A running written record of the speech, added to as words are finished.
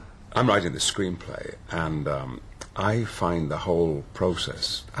I'm writing the screenplay, and I find the whole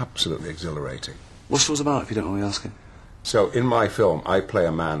process absolutely exhilarating. What's yours about, if you don't mind me asking? So in my film, I play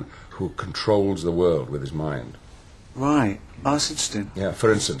a man who controls the world with his mind. Right. Oh, that's interesting. Yeah,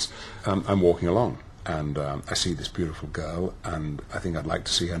 for instance, I'm walking along, and I see this beautiful girl, and I think I'd like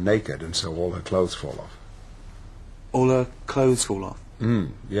to see her naked, and so all her clothes fall off. All her clothes fall off?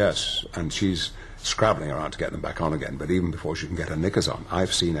 Yes, and she's scrabbling around to get them back on again, but even before she can get her knickers on,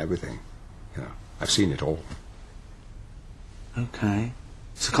 I've seen everything. You know, I've seen it all. Okay.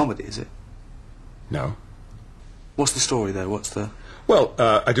 It's a comedy, is it? No. What's the story, though? What's the... Well,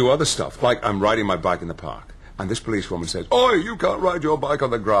 I do other stuff, like I'm riding my bike in the park, and this policewoman says, "Oi, you can't ride your bike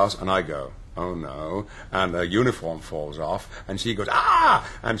on the grass," and I go, "Oh no," and her uniform falls off, and she goes, "Ah!"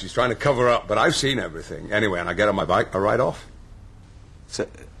 and she's trying to cover up, but I've seen everything. Anyway, and I get on my bike, I ride off. So,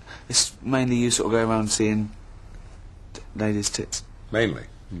 it's mainly you sort of go around seeing ladies' tits? Mainly.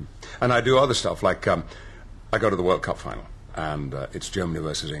 And I do other stuff, like I go to the World Cup final, and it's Germany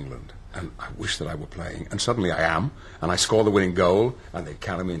versus England, and I wish that I were playing, and suddenly I am, and I score the winning goal, and they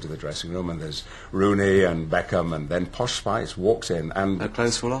carry me into the dressing room, and there's Rooney and Beckham, and then Posh Spice walks in, and... Her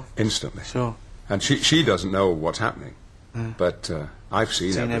clothes fall off? Instantly. Sure. And she doesn't know what's happening, but I've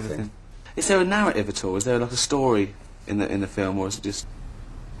seen everything. Is there a narrative at all? Is there like a story in the film, or is it just...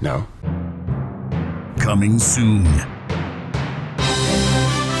 No. Coming soon.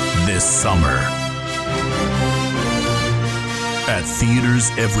 This summer. At theaters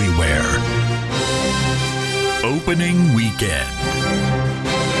everywhere. Opening weekend.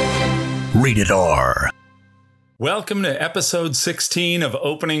 Rated R. Welcome to episode 16 of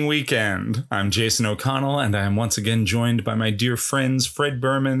Opening Weekend. I'm Jason O'Connell, and I am once again joined by my dear friends Fred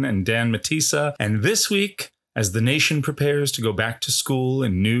Berman and Dan Matissa. And this week, as the nation prepares to go back to school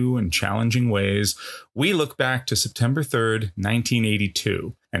in new and challenging ways, we look back to September 3rd,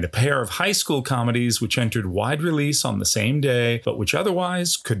 1982, and a pair of high school comedies which entered wide release on the same day, but which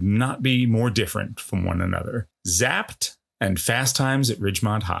otherwise could not be more different from one another. Zapped and Fast Times at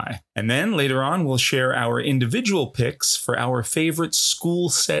Ridgemont High. And then later on, we'll share our individual picks for our favorite school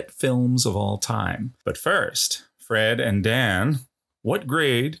set films of all time. But first, Fred and Dan, what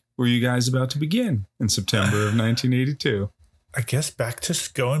grade were you guys about to begin in September of 1982? I guess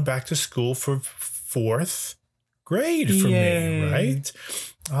going back to school for fourth grade for me, right?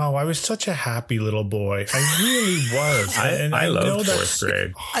 Oh, I was such a happy little boy. I really was. I loved fourth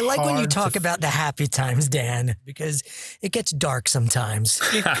grade. I like when you talk about the happy times, Dan, because it gets dark sometimes.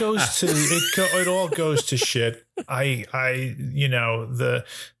 It all goes to shit.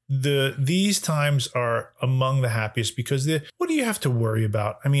 These times are among the happiest because what do you have to worry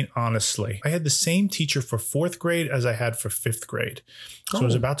about? I mean, honestly, I had the same teacher for fourth grade as I had for fifth grade. So I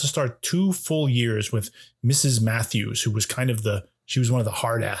was about to start 2 full years with Mrs. Matthews, who was she was one of the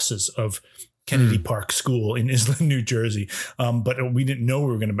hard asses of Kennedy Park School in Island, New Jersey. But we didn't know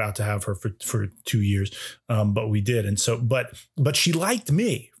we were about to have her for 2 years. But we did. And so, but she liked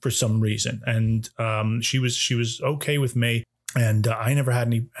me for some reason. And she was okay with me. And I never had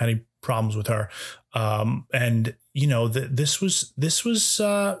any problems with her. And this was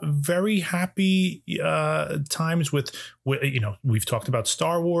very happy times with we've talked about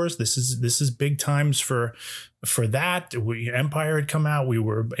Star Wars. This is big times for that. Empire had come out. We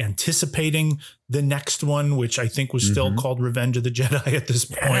were anticipating the next one, which I think was still called Revenge of the Jedi at this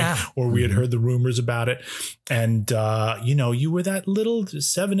point, or we had heard the rumors about it. And you were that little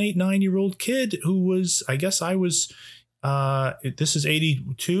 7, 8, 9-year-old kid who was, I guess I was. This is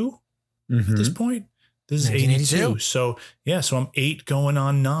 82 at this point. This is 82. So I'm 8 going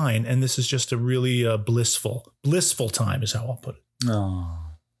on 9. And this is just a really blissful time is how I'll put it. Oh,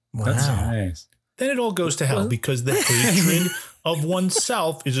 wow. That's nice. Then it all goes to hell because the hatred of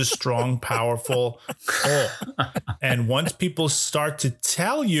oneself is a strong, powerful pull. And once people start to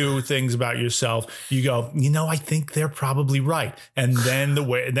tell you things about yourself, you go, I think they're probably right. And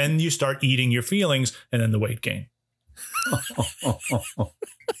then you start eating your feelings and then the weight gain.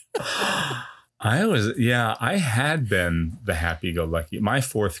 I had been the happy-go-lucky. My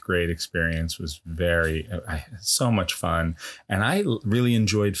fourth grade experience was so much fun. And I really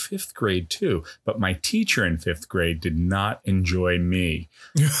enjoyed fifth grade too. But my teacher in fifth grade did not enjoy me.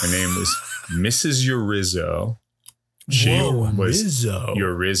 Her name was Mrs. Urizo. Urizo.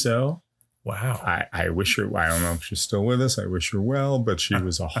 Wow. I wish her, I don't know if she's still with us. I wish her well, but she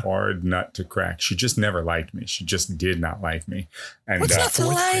was a hard nut to crack. She just never liked me. She just did not like me. And what's not to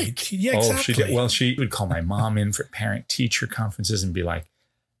like? Yeah, exactly. She did. Well, she would call my mom in for parent teacher conferences and be like,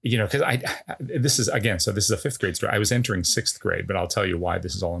 because this is a fifth grade story. I was entering sixth grade, but I'll tell you why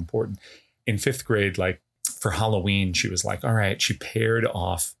this is all important. In fifth grade, like for Halloween, she was like, all right, she paired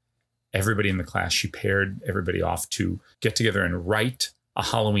off everybody in the class, she paired everybody off to get together and write a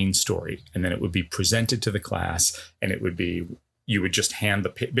Halloween story. And then it would be presented to the class, and it would be, you would just hand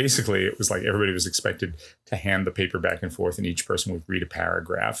basically it was like everybody was expected to hand the paper back and forth, and each person would read a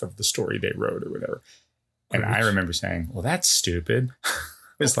paragraph of the story they wrote or whatever. And I remember saying, well, that's stupid.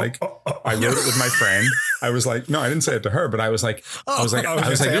 It's like, I wrote it with my friend. I was like, no, I didn't say it to her, but I was like, this is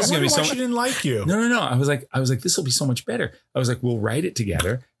going to be so. She didn't like you. No. I was like, this will be so much better. I was like, we'll write it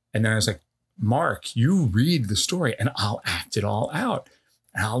together. And then I was like, Mark, you read the story and I'll act it all out.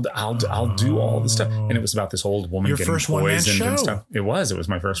 And I'll do all the stuff. And it was about this old woman getting poisoned and stuff. It was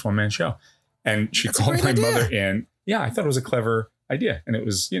my first one man show. And she called my mother in. Yeah, I thought it was a clever idea. And it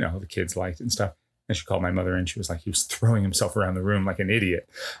was, the kids liked it and stuff. And she called my mother in. She was like, he was throwing himself around the room like an idiot.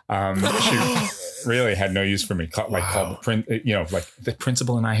 She really had no use for me. Called the the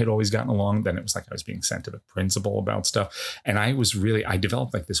principal and I had always gotten along. Then it was like I was being sent to the principal about stuff. And I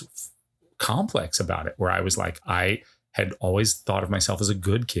developed like this complex about it where I was like, I had always thought of myself as a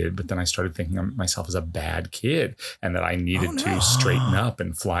good kid, but then I started thinking of myself as a bad kid and that I needed to straighten up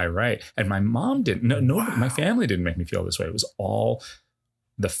and fly right. And my mom didn't, my family didn't make me feel this way. It was all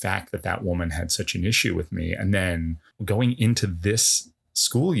the fact that woman had such an issue with me. And then going into this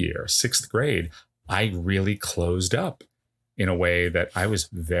school year, 6th grade, I really closed up in a way that I was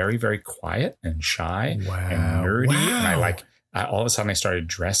very, very quiet and shy and nerdy. And all of a sudden I started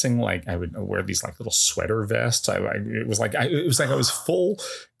dressing like I would wear these like little sweater vests. It was like I was full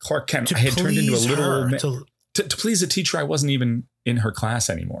Clark Kent. I had turned into a little to please a teacher. I wasn't even in her class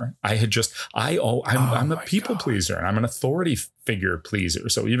anymore. I'm a people pleaser and I'm an authority figure pleaser.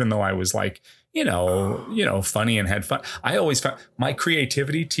 So even though I was like, funny and had fun, I always found my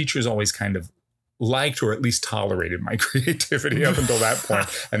creativity, teachers always kind of liked or at least tolerated my creativity up until that point.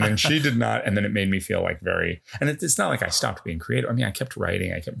 And then she did not. And then it made me feel like it's not like I stopped being creative. I mean, I kept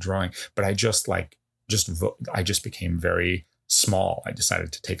writing, I kept drawing, but I just became very small. I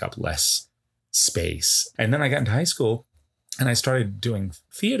decided to take up less space. And then I got into high school and I started doing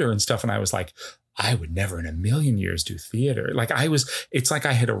theater and stuff. And I was like, I would never in a million years do theater. It's like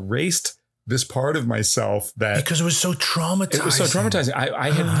I had erased this part of myself because it was so traumatizing. It was so traumatizing.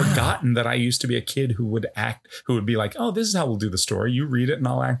 I had forgotten that I used to be a kid who would be like, oh, this is how we'll do the story. You read it and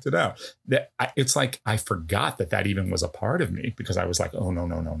I'll act it out. It's like I forgot that even was a part of me because I was like, oh,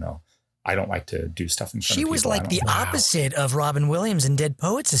 no. I don't like to do stuff in front of people. She was like the opposite of Robin Williams in Dead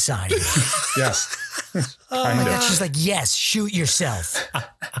Poets Society. Yes. Oh my God. She's like, yes, shoot yourself.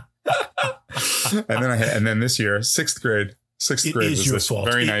 and then this year, 6th grade. 6th grade was this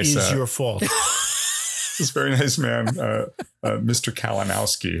very nice. It is your fault. This very nice man, Mr.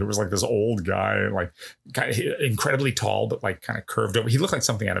 Kalinowski, who was like this old guy, like incredibly tall, but like kind of curved over. He looked like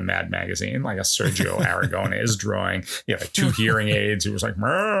something out of Mad Magazine, like a Sergio Aragonés drawing. He had like 2 hearing aids. He was like,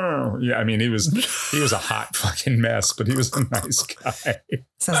 yeah, I mean, he was a hot fucking mess, but he was a nice guy.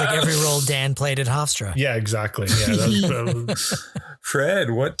 Sounds like every role Dan played at Hofstra. Yeah, exactly. Yeah, Fred,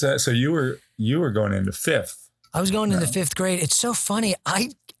 what? So you were going into 5th. I was going into 5th grade. It's so funny.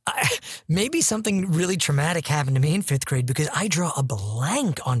 I maybe something really traumatic happened to me in 5th grade because I draw a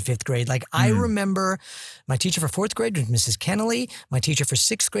blank on 5th grade. Like I remember my teacher for 4th grade was Mrs. Kennelly. My teacher for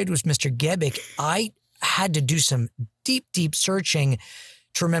 6th grade was Mr. Gebick. I had to do some deep, deep searching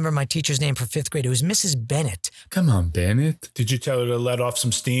to remember my teacher's name for 5th grade. It was Mrs. Bennett. Come on, Bennett. Did you tell her to let off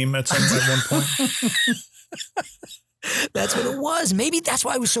some steam at one point? That's what it was. Maybe that's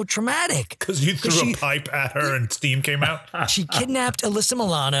why it was so traumatic. Because you threw a pipe at her and steam came out? She kidnapped Alyssa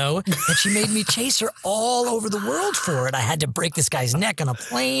Milano and she made me chase her all over the world for it. I had to break this guy's neck on a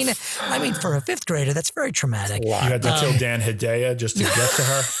plane. I mean, for a 5th grader, that's very traumatic. You had to kill Dan Hedaya just to get to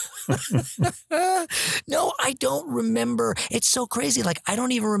her? No, I don't remember. It's so crazy. Like, I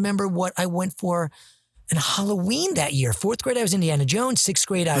don't even remember what I went for in Halloween that year. 4th grade, I was Indiana Jones. 6th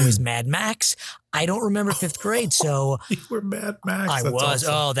grade, I was Mad Max. I don't remember 5th grade, so you were Mad Max. I was. Awesome.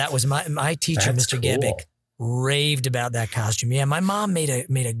 Oh, that was my teacher, That's Mr. cool. Gebick, raved about that costume. Yeah, my mom made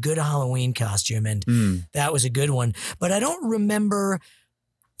a good Halloween costume, and that was a good one. But I don't remember.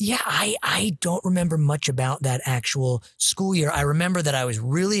 Yeah, I don't remember much about that actual school year. I remember that I was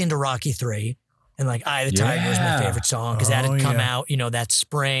really into Rocky III. And like Eye of the Tiger was my favorite song because that had come out, that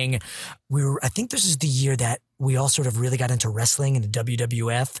spring. I think this is the year that we all sort of really got into wrestling and the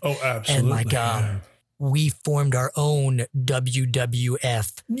WWF. Oh, absolutely. And we formed our own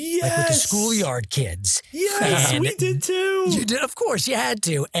WWF. Yes. Like with the schoolyard kids. Yes, we did too. You did, of course, you had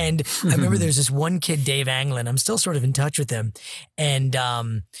to. And I remember there's this one kid, Dave Anglin. I'm still sort of in touch with him. And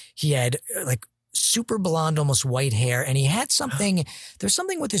he had like super blonde, almost white hair. And he had something, there's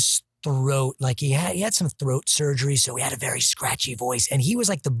something with his throat, like he had some throat surgery, so he had a very scratchy voice, and he was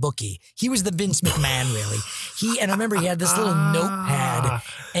like the bookie. He was the Vince McMahon, really. And I remember he had this little notepad,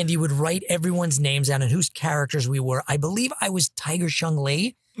 and he would write everyone's names down and whose characters we were. I believe I was Tiger Chung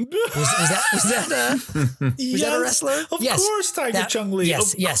Lee. Was that a wrestler? Of course, Tiger Chung Lee.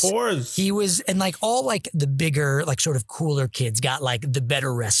 Yes, of course. He was, and like all like the bigger, like sort of cooler kids got like the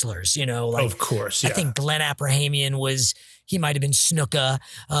better wrestlers, you know. Like, of course, yeah. I think Glenn Abrahamian he might have been Snuka,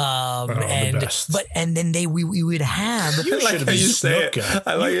 the best. and then we would have. You should have been Snuka.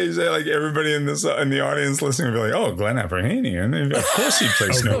 I like how you say, like, everybody in the audience listening would be like, oh, Glenn Abrahamian, of course he'd play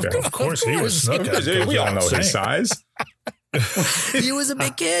Snuka. Of course he was Snuka. We all know his size. He was a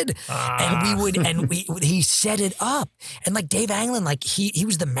big kid, and he set it up, and like Dave Anglin, like he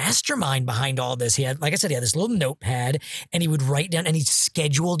was the mastermind behind all this. He had, like I said, he had this little notepad, and he would write down, and he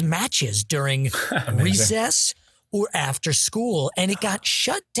scheduled matches during recess or after school, and it got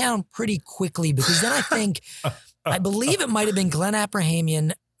shut down pretty quickly because then I believe it might have been Glenn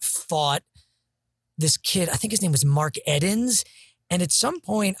Abrahamian fought this kid. I think his name was Mark Edens. And at some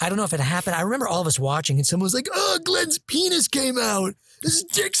point, I don't know if it happened. I remember all of us watching, and someone was like, "Oh, Glenn's penis came out. His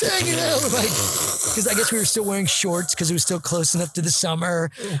dick's hanging out." Like, because I guess we were still wearing shorts because it was still close enough to the summer.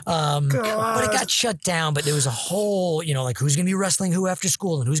 But it got shut down. But there was a whole, you know, like who's going to be wrestling who after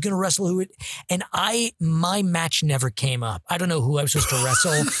school and who's going to wrestle who. And my match never came up. I don't know who I was supposed to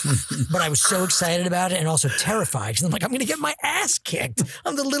wrestle, but I was so excited about it and also terrified because I'm like, I'm going to get my ass kicked.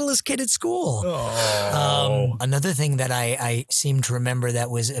 I'm the littlest kid at school. Another thing that I seem to remember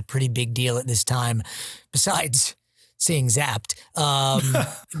that was a pretty big deal at this time, besides seeing Zapped,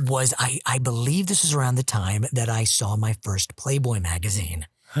 was I believe this was around the time that I saw my first Playboy magazine.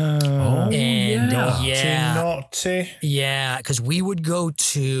 Naughty. Yeah, because we would go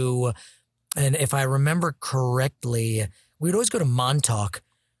to, and if I remember correctly, we would always go to Montauk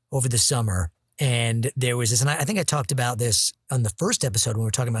over the summer. And there was this, and I think I talked about this on the first episode when we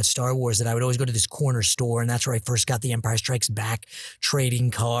were talking about Star Wars, that I would always go to this corner store, and that's where I first got the Empire Strikes Back trading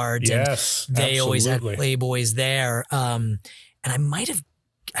cards. Yes, and they always had Playboys there. And I might have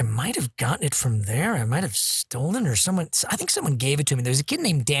gotten it from there. I might have stolen, or I think someone gave it to me. There was a kid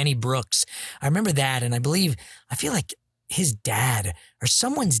named Danny Brooks. I remember that, and I feel like his dad or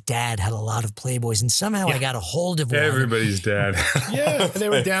someone's dad had a lot of Playboys, and somehow I got a hold of one. Everybody's dad. Yeah, they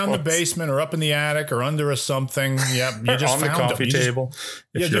were down the basement or up in the attic or under something. Yep, you just on the coffee table.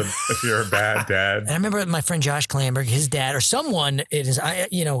 If you're a bad dad. And I remember my friend Josh Klamberg, his dad or someone. It is I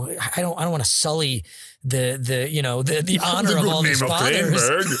don't want to sully the honor of all these fathers.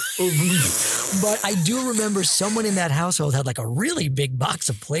 But I do remember someone in that household had like a really big box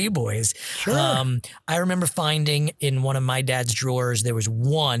of Playboys. Sure. I remember finding in one of my dad's drawers, there was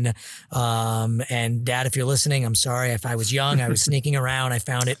one. And Dad, if you're listening, I'm sorry if I was young. I was sneaking around. I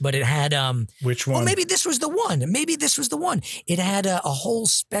found it, but it had which one? Well, maybe this was the one. It had a whole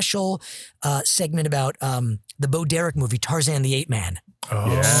special segment about the Bo Derek movie, Tarzan the Ape Man.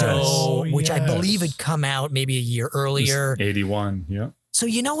 Which I believe had come out maybe a year earlier. 81, yeah. So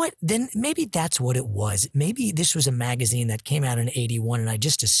you know what? Then maybe that's what it was. Maybe this was a magazine that came out in 81 and I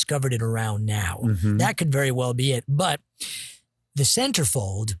just discovered it around now. Mm-hmm. That could very well be it. But the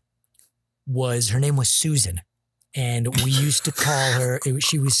centerfold her name was Susan. And we used to call her,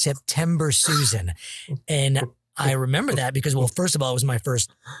 she was September Susan. And I remember that because, well, first of all, it was my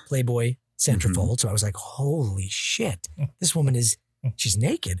first Playboy centerfold. Mm-hmm. So I was like, holy shit, this woman she's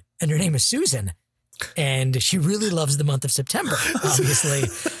naked and her name is Susan. And she really loves the month of September, obviously.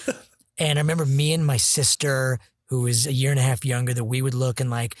 And I remember me and my sister, who was a year and a half younger, that we would look and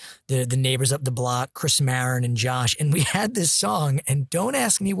like the neighbors up the block, Chris Marin and Josh. And we had this song, and don't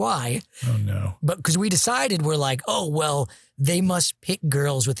ask me why. Oh, no. But because we decided, we're like, oh, well, they must pick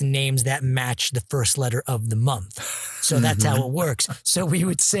girls with names that match the first letter of the month. So that's how it works. So we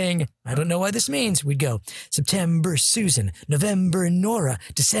would sing, I don't know what this means. We'd go, September Susan, November Nora,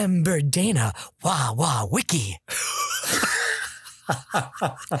 December Dana, wah, wah, wiki.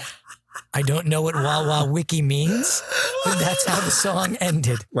 I don't know what wah, wah, wiki means, but that's how the song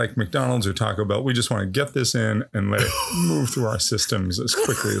ended. Like McDonald's or Taco Bell, we just want to get this in and let it move through our systems as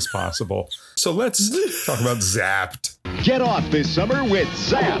quickly as possible. So let's talk about Zapped. Get off this summer with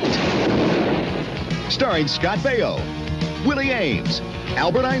Zapped. Starring Scott Baio, Willie Ames,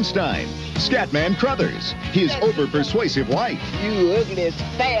 Albert Einstein, Scatman Crothers, his over-persuasive wife. You ugly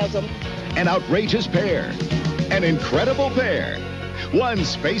spasm. An outrageous pair. An incredible pair. One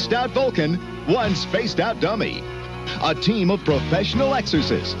spaced-out Vulcan, one spaced-out dummy. A team of professional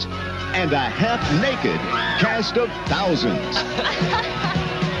exorcists. And a half-naked cast of thousands.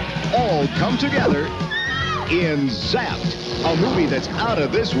 All come together in Zapped, a movie that's out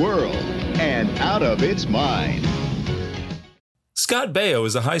of this world and out of its mind. Scott Baio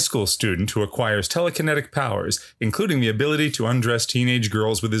is a high school student who acquires telekinetic powers, including the ability to undress teenage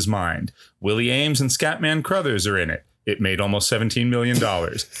girls with his mind. Willie Ames and Scatman Crothers are in it. It made almost $17 million.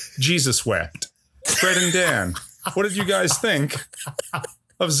 Jesus wept. Fred and Dan, what did you guys think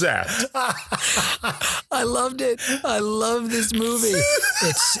of Zapped? I loved it. I love this movie.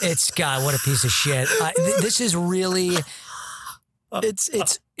 It's God, what a piece of shit. This is really,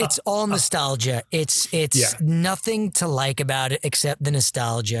 it's all nostalgia. It's nothing to like about it except the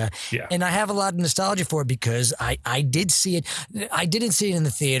nostalgia. Yeah. And I have a lot of nostalgia for it because I did see it. I didn't see it in the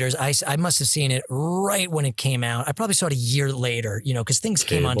theaters. I must have seen it right when it came out. I probably saw it a year later, because things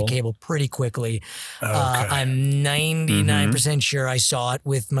came onto cable pretty quickly. Okay. I'm 99% sure I saw it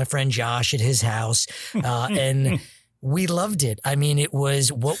with my friend Josh at his house. And we loved it. I mean, it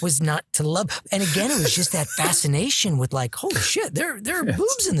was what was not to love. And again, it was just that fascination with like, holy shit, there are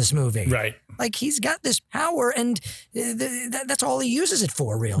boobs in this movie. Right. Like he's got this power and that's all he uses it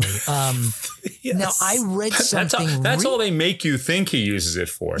for, really. Yes. Now, I read something. That's all they make you think he uses it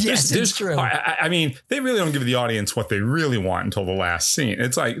for. Yes, it's true. I mean, they really don't give the audience what they really want until the last scene.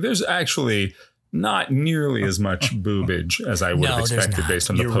 It's like there's actually not nearly as much boobage as I would have expected based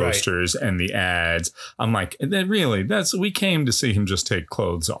on the posters and the ads. I'm like, then really, we came to see him just take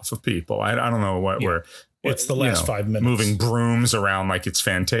clothes off of people. I don't know what we're. It's the last 5 minutes. Moving brooms around like it's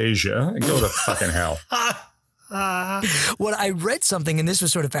Fantasia. Go to fucking hell. Well, I read something, and this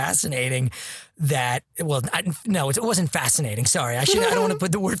was sort of fascinating. It wasn't fascinating. Sorry, I don't want to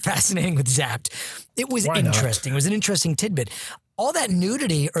put the word fascinating with Zapped. It was interesting. It was an interesting tidbit. All that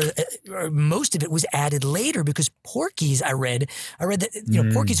nudity, or most of it, was added later because Porky's. I read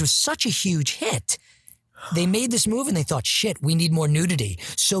that Porky's was such a huge hit. They made this movie and they thought, shit, we need more nudity.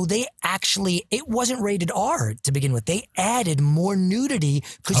 So it wasn't rated R to begin with. They added more nudity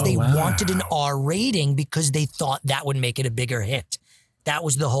because they wanted an R rating because they thought that would make it a bigger hit. That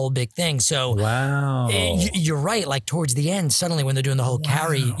was the whole big thing. So you're right. Like towards the end, suddenly when they're doing the whole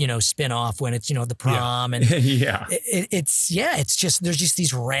Carrie, spin off when it's, the prom and it's just, there's just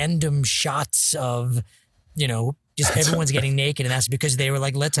these random shots of, just everyone's getting naked. And that's because they were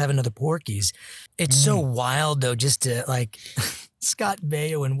like, let's have another Porky's. It's so wild though, just to like Scott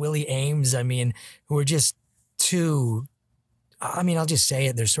Baio and Willie Ames, who are just two, I'll just say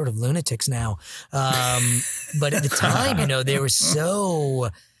it. They're sort of lunatics now. But at the time, they were so,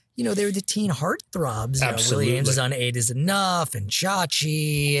 they were the teen heartthrobs. Willie Ames is on 8 Is Enough and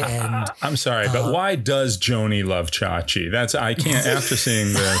Chachi. And I'm sorry, but why does Joni love Chachi? I can't, after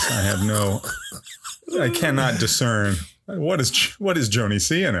seeing this, I cannot discern. What is Joni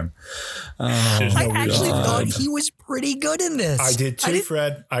see in him? I actually thought he was pretty good in this. I did too,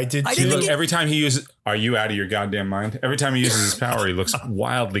 Fred. I did too. Look, every time he uses, are you out of your goddamn mind? Every time he uses his power, he looks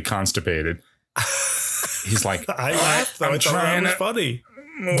wildly constipated. He's like, I laughed. I thought that was funny.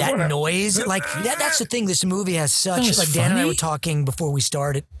 That noise, like that's the thing. This movie has such, like Dan and I were talking before we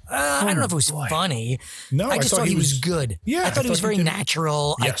started. I don't know if it was funny. No, I just thought he was good. Yeah, I thought he was very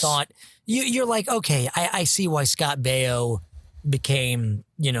natural. Yes. I thought you're like, okay, I see why Scott Baio became,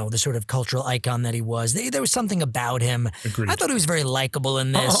 the sort of cultural icon that he was. There was something about him. Agreed. I thought he was very likable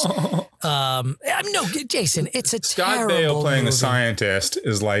in this. No, Jason, it's a Scott terrible Baio playing movie. a scientist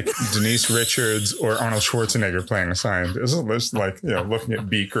is like Denise Richards or Arnold Schwarzenegger playing a scientist. It's like, looking at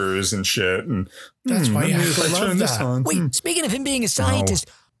beakers and shit. And that's why you have to love turn this that. on. Wait, speaking of him being a scientist,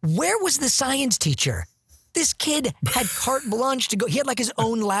 where was the science teacher? This kid had carte blanche to go. He had like his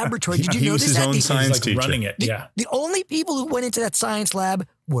own laboratory. Did you he notice was his that? own science teacher. Running it. The only people who went into that science lab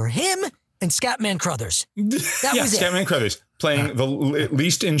were him and Scatman Crothers. That was it. Scatman Crothers playing the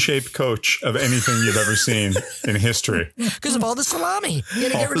least in shape coach of anything you've ever seen in history. Because of all the salami. He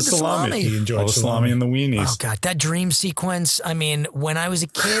had to get rid of the salami. He enjoyed all the salami and the weenies. Oh, God. That dream sequence. When I was a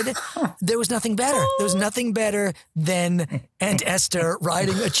kid, there was nothing better. There was nothing better than Aunt Esther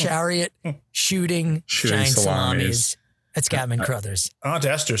riding a chariot, shooting giant salamis at Scatman Crothers. Aunt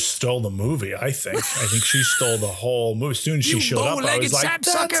Esther stole the movie, I think. I think she stole the whole movie. As soon as she showed up, I was like,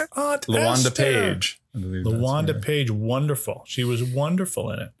 sapsucker. Aunt LaWanda Esther. Page. LaWanda Page, wonderful. She was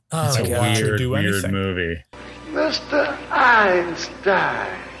wonderful in it. Oh, I God. watch her do Weird anything. movie. Mr.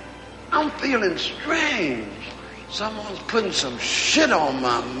 Einstein, I'm feeling strange. Someone's putting some shit on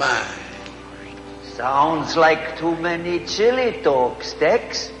my mind. Sounds like too many chili dogs,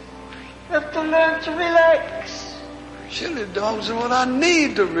 Dex. Have to learn to relax. Chili dogs are what I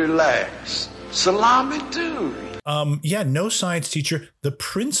need to relax. Salami, too. No science teacher. The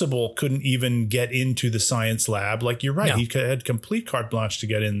principal couldn't even get into the science lab. Like, you're right. No. He had complete carte blanche to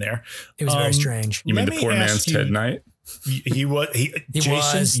get in there. It was very strange. You mean Let the me poor man's ask you- Ted Knight? He was.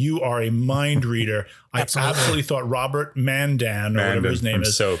 Jason, was. you are a mind reader. I Absolutely. absolutely thought Robert Mandan, or whatever his name from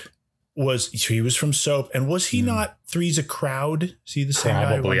is, Soap. he was from Soap. And was he not Three's a Crowd? See the same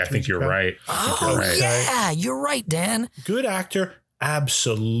guy? Probably. I think you're right. Oh, right. yeah. You're right, Dan. Good actor.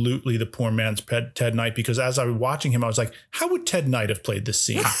 Absolutely the poor man's Ted Knight, because as I was watching him, I was like, how would Ted Knight have played this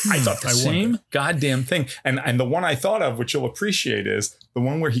scene? I thought the same goddamn thing. And the one I thought of, which you'll appreciate, is the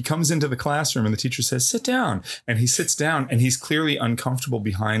one where he comes into the classroom and the teacher says, sit down. And he sits down and he's clearly uncomfortable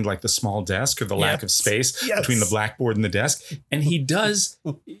behind like the small desk or the lack of space between the blackboard and the desk. And he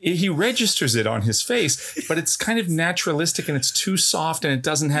registers it on his face, but it's kind of naturalistic and it's too soft and it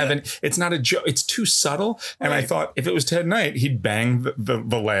doesn't have it's not a joke. It's too subtle. And I thought if it was Ted Knight, he'd bang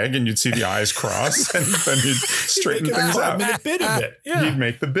the leg and you'd see the eyes cross and then he'd straighten things out. Make a bit of it. Yeah. He'd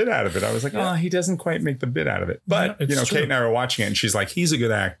make the bit out of it. I was like, he doesn't quite make the bit out of it. But, it's true. Kate and I were watching it and she's like, he's a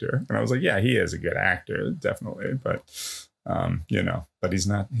good actor. And I was like, yeah, he is a good actor, definitely. But, but he's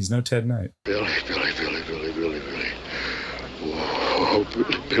no Ted Knight. Billy. Whoa,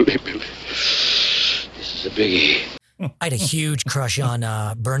 Billy. This is a biggie. I had a huge crush on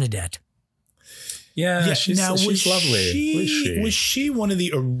Bernadette. Yeah, she's lovely. Was she one of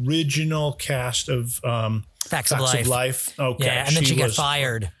the original cast of Facts of Life? Okay. Yeah, and then she got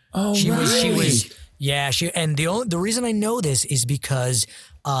fired. Oh, she was and the reason I know this is because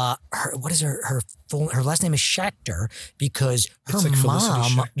her last name is Schachter, because her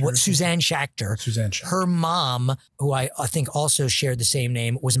mom, Suzanne Schachter, her mom, who I think also shared the same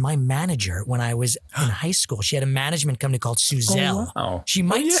name, was my manager when I was in high school. She had a management company called Suzelle. Oh, wow. She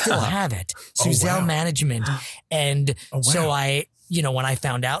might still have it, Suzelle Management. And so when I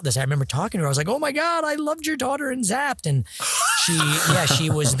found out this, I remember talking to her. I was like, oh my God, I loved your daughter in Zapped. And she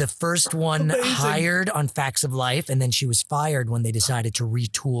was the first one hired on Facts of Life. And then she was fired when they decided to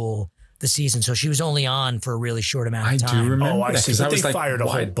retool the season. So she was only on for a really short amount of time. I do remember. I see. But they fired a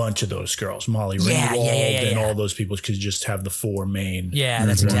whole bunch of those girls, Molly Ringwald and all those people, because you just have the four main. Yeah,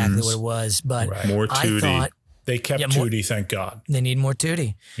 that's exactly what it was. But more Tootie. I thought they kept Tootie, thank God. They need more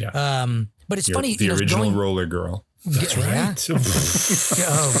Tootie. Yeah. But it's funny. The original roller girl. That's right.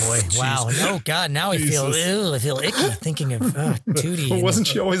 Oh boy! Wow! Oh God! Now I feel icky thinking of Tootie. Well, wasn't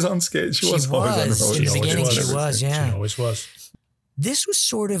she always on skate? She was always on the roller. In the beginning, she was. Yeah, she always was. This was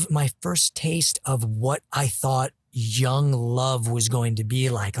sort of my first taste of what I thought young love was going to be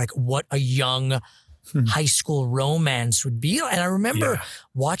like what a young high school romance would be. And I remember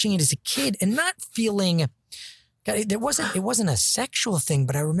watching it as a kid and not feeling. God, it wasn't a sexual thing,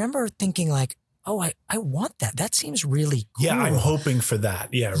 but I remember thinking like, oh, I want that. That seems really cool. Yeah, I'm hoping for that.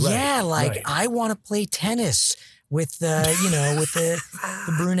 Yeah, right. Yeah, I want to play tennis with the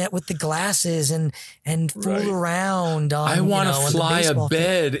brunette with the glasses and fool around on. I want to fly a baseball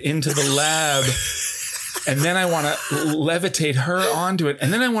bed into the lab. And then I want to levitate her onto it.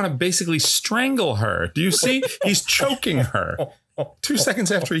 And then I want to basically strangle her. Do you see? He's choking her 2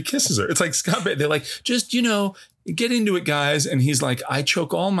 seconds after he kisses her. It's like Scott Baio. They're like, just, get into it, guys. And he's like, I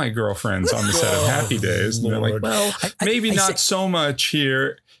choke all my girlfriends on the set of Happy Days. And they're like, well, maybe not so much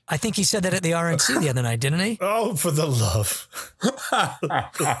here. I think he said that at the RNC the other night, didn't he? Oh, for the love. Got to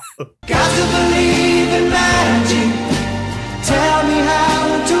believe in magic. Tell me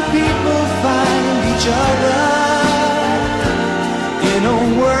how do people find each other in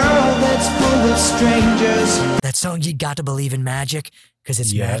a world that's full of strangers? That song, You Got to Believe in Magic, because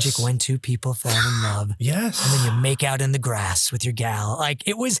it's magic when two people fall in love. Yes. And then you make out in the grass with your gal.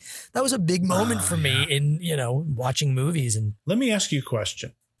 That was a big moment for me in, watching movies. And let me ask you a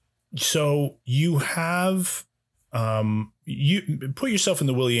question. So you have, you put yourself in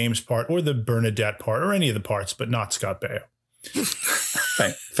the Willie Ames part or the Bernadette part or any of the parts, but not Scott Baio.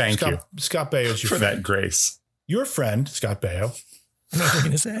 Thank you. Scott Baio's your for friend. That grace. Your friend, Scott Baio, what was I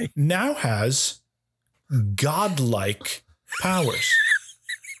going to say? Now has godlike powers.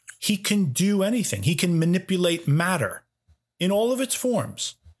 He can do anything. He can manipulate matter in all of its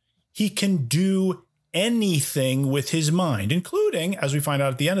forms. He can do anything with his mind, including, as we find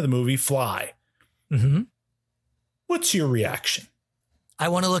out at the end of the movie, fly. Mm-hmm. What's your reaction? I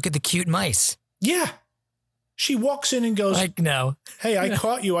want to look at the cute mice. Yeah. She walks in and goes, no. Hey, I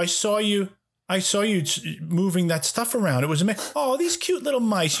caught you. I saw you moving that stuff around. It was amazing. Oh, these cute little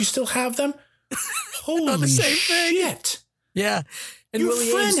mice. You still have them? Holy shit. Yeah. And your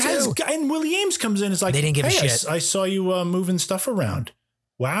Willie friend Ames too. and Willie Ames comes in and is like, they didn't give a hey, shit. I saw you moving stuff around.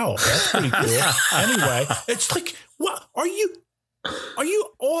 Wow, that's pretty cool. Anyway, it's like, what are you? Are you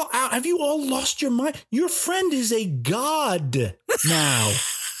all out? Have you all lost your mind? Your friend is a god now.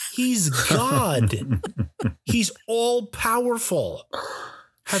 He's God. He's all powerful.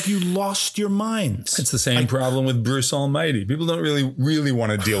 Have you lost your minds? It's the same problem with Bruce Almighty. People don't really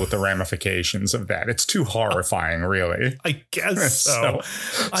want to deal with the ramifications of that. It's too horrifying, really. I guess so.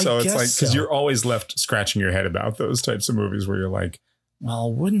 So it's like, because you're always left scratching your head about those types of movies where you're like,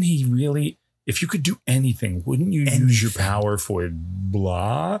 well, wouldn't he really, if you could do anything, wouldn't you use your power for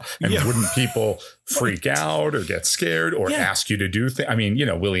blah? And wouldn't people freak out or get scared or ask you to do things? I mean,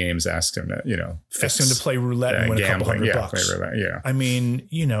 Willie Ames asked him to, asked him to play roulette and win a couple $100. Play roulette, I mean,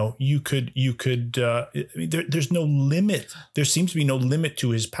 you could, there's no limit. There seems to be no limit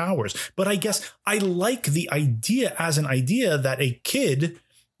to his powers. But I guess I like the idea as an idea that a kid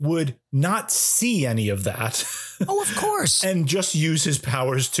would not see any of that. Oh, of course. And just use his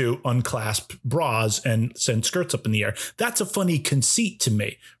powers to unclasp bras and send skirts up in the air. That's a funny conceit to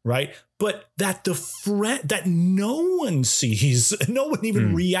me, right? But that that no one sees, no one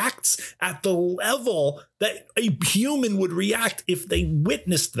even reacts at the level that a human would react if they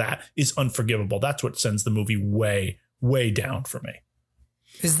witnessed that is unforgivable. That's what sends the movie way, way down for me.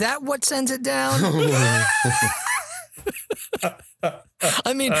 Is that what sends it down?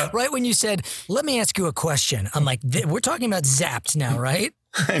 I mean, right when you said, let me ask you a question, I'm like, we're talking about Zapped now, right?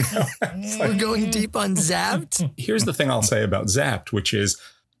 I know. We're going deep on Zapped. Here's the thing I'll say about Zapped, which is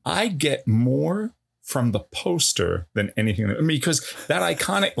I get more from the poster than anything. I mean, because that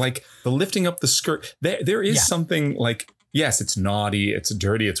iconic, like the lifting up the skirt, there is something like, yes, it's naughty, it's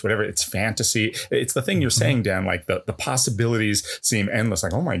dirty, it's whatever, it's fantasy. It's the thing you're saying, Dan, like the possibilities seem endless.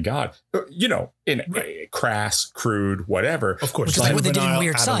 Like, oh my God, in crass, crude, whatever. Of course. Which is like what they did in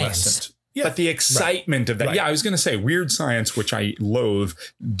Weird Science. Yeah. But the excitement of that. Right. Yeah, I was going to say Weird Science, which I loathe,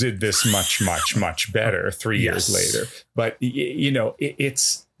 did this much, much, much better 3 years later. But,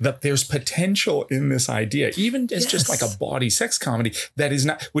 it's that there's potential in this idea, even as just like a bawdy sex comedy that is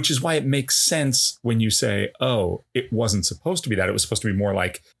not, which is why it makes sense when you say, oh, it wasn't supposed to be that. It was supposed to be more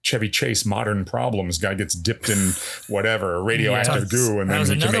like Chevy Chase, Modern Problems. Guy gets dipped in whatever, radioactive goo, and then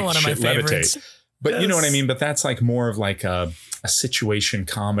he can make shit levitate. But you know what I mean? But that's like more of like a situation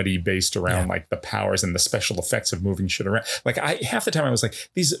comedy based around like the powers and the special effects of moving shit around. Like half the time I was like,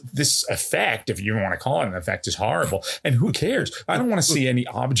 this effect, if you want to call it an effect, is horrible. And who cares? I don't want to see any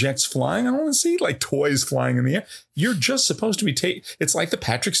objects flying. I don't want to see like toys flying in the air. You're just supposed to be it's like the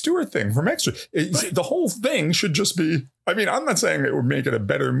Patrick Stewart thing from Extra. The whole thing should just be, I mean, I'm not saying it would make it a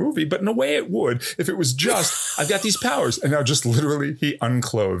better movie, but in a way it would if it was just, I've got these powers and now just literally he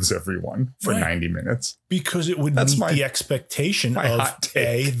unclothes everyone for 90 minutes. Because it would meet the expectation of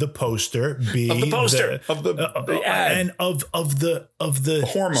the poster, B, of the poster, of the ad, and of the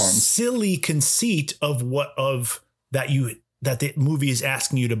hormones, silly conceit of that the movie is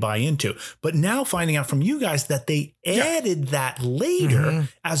asking you to buy into. But now finding out from you guys that they added that later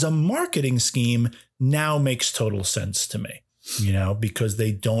as a marketing scheme now makes total sense to me. Because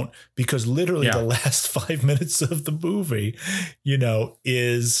literally the last 5 minutes of the movie,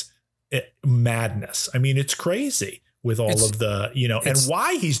 is madness. I mean, it's crazy with all of the, and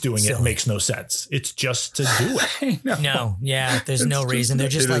why he's doing it makes no sense. It's just to do it. No, there's no reason. They're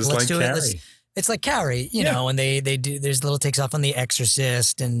just like, let's do it. It's like Carrie, and they do, there's little takes off on The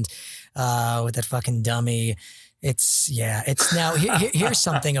Exorcist and with that fucking dummy. It's now here's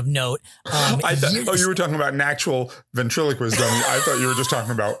something of note. You were talking about an actual ventriloquist dummy. I thought you were just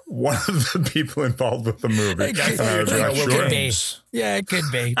talking about one of the people involved with the movie. Could be. Yeah, it could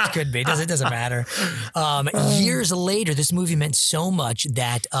be. It could be. It doesn't matter. Years later, this movie meant so much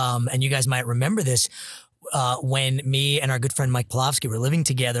that, and you guys might remember this, when me and our good friend Mike Polofsky were living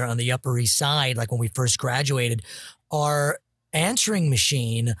together on the Upper East Side, like when we first graduated, our answering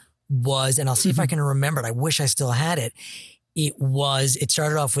machine was, and I'll see if I can remember it. I wish I still had it. It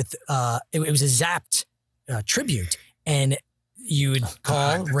started off with, it was a Zapped tribute, and you would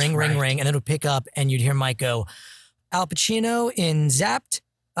call, ring, and then it would pick up, and you'd hear Mike go, Al Pacino in Zapped.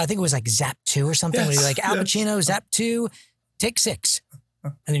 I think it was like Zap 2 or something. Where you're like, Al Pacino, Zap 2, take 6.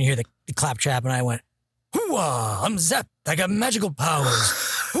 And then you hear the claptrap, and I went, hoo-ah, I'm zapped. I got magical powers.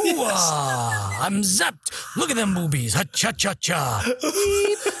 Hoo-ah, I'm zapped. Look at them boobies. Ha-cha-cha-cha.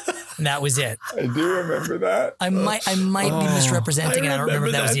 And that was it. I do remember that. I might be misrepresenting it. I don't remember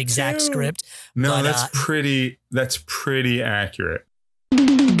if that was the exact script. No, but, that's pretty accurate. New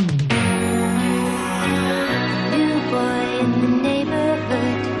boy in the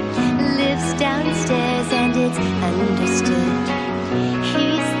neighborhood lives downstairs and it's understood.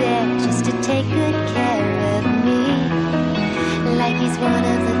 He's there just to take good care of me, like he's one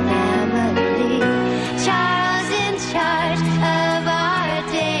of the family. Charles in charge of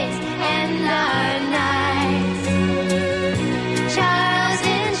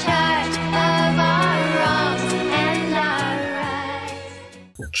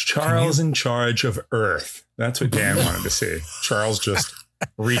Charles in charge of Earth. That's what Dan wanted to see. Charles just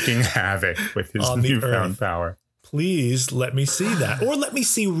wreaking havoc with his newfound power. Please let me see that. Or let me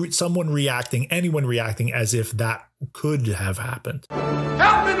see anyone reacting as if that could have happened.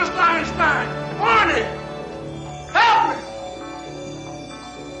 Help me, Mr. Einstein! Barney! Help me!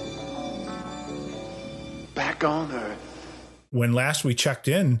 Back on Earth. When last we checked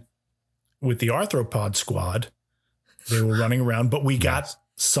in with the Arthropod squad, they were running around, but we got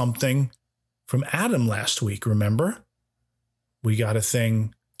something from Adam last week, remember? We got a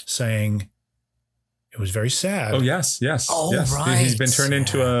thing saying it was very sad. Oh, yes. Oh, yes. right. He's been turned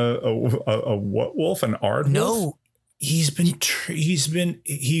into a what wolf? An Ard wolf? No. He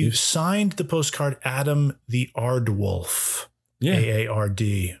signed the postcard Adam the Aardwolf. Yeah.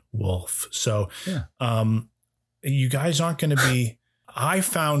 AARD Wolf. So you guys aren't going to be... I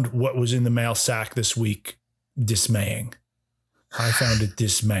found what was in the mail sack this week dismaying. I found it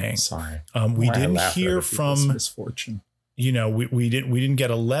dismaying. Sorry. We didn't hear from misfortune. We didn't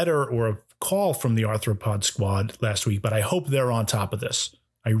get a letter or a call from the Arthropod squad last week, but I hope they're on top of this.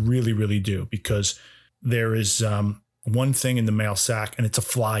 I really, really do, because there is one thing in the mail sack, and it's a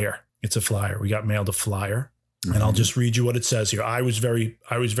flyer. It's a flyer. We got mailed a flyer, and I'll just read you what it says here. I was very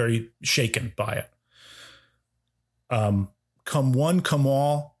shaken by it. Come one, come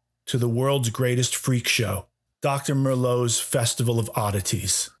all to the world's greatest freak show, Dr. Merlot's Festival of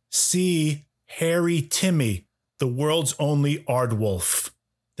Oddities. See Hairy Timmy, the world's only Aardwolf.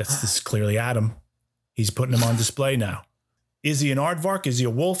 This is clearly Adam. He's putting him on display now. Is he an aardvark? Is he a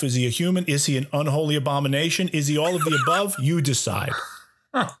wolf? Is he a human? Is he an unholy abomination? Is he all of the above? You decide.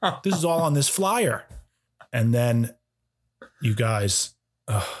 This is all on this flyer. And then you guys,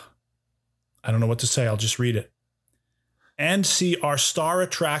 I don't know what to say. I'll just read it. And see our star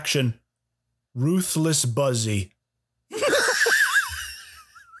attraction, Ruthless Buzzy,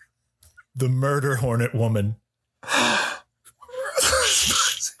 the murder hornet woman.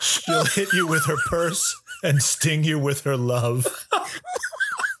 She'll hit you with her purse and sting you with her love.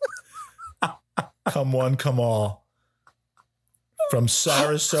 Come one, come all. From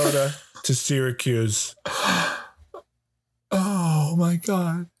Sarasota to Syracuse. Oh, my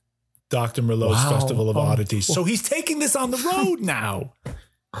God. Dr. Merlot's Festival of Oddities. So he's taking this on the road now.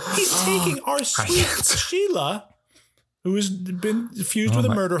 He's taking our sweet Sheila, who has been fused with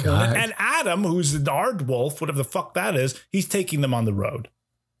a murder hornet, and Adam, who's an Aardwolf, whatever the fuck that is. He's taking them on the road.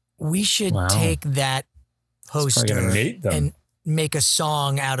 We should take that poster and make a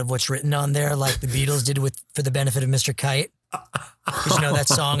song out of what's written on there, like the Beatles did for the benefit of Mr. Kite. Because that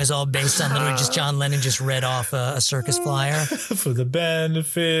song is all based on literally just John Lennon just read off a circus flyer. For the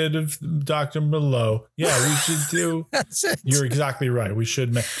benefit of Dr. Merlot. Yeah, we should do. That's it. You're exactly right. We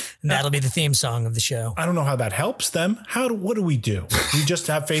should. That'll be the theme song of the show. I don't know how that helps them. What do we do? We just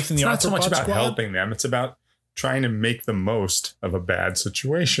have faith in the Arthropod squad? It's not so much about helping them. It's about trying to make the most of a bad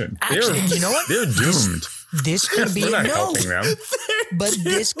situation. Actually, you know what? They're doomed. This could be helping them. But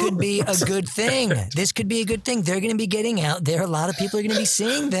this could be a good thing. This could be a good thing. They're going to be getting out there. A lot of people are going to be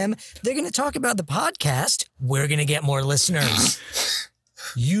seeing them. They're going to talk about the podcast. We're going to get more listeners.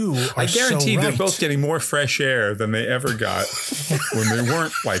 I guarantee so right. they're both getting more fresh air than they ever got when they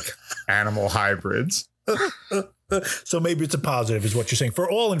weren't like animal hybrids. So maybe it's a positive, is what you're saying,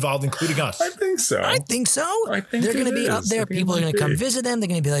 for all involved, including us. I think so. They're going to be up there. People are going to come visit them. They're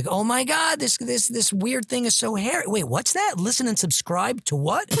going to be like, "Oh my God, this weird thing is so hairy." Wait, what's that? Listen and subscribe to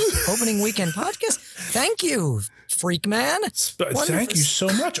what? Opening Weekend Podcast. Thank you, freak man. Thank you so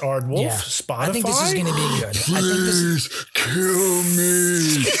much, Aardwolf. Yeah. Spotify. I think this is going to be good. Please kill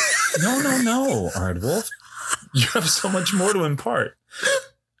me. No, Aardwolf. You have so much more to impart.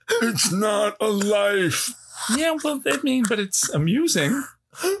 It's not a life. Yeah, well, but it's amusing.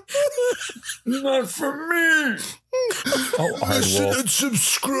 Not for me. Oh, Aardwolf.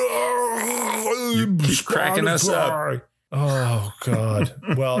 Subscribe. You keep cracking us up. Oh, God.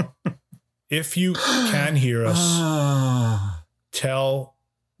 Well, if you can hear us, tell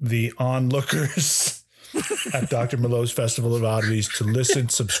the onlookers at Dr. Merlot's Festival of Oddities to listen,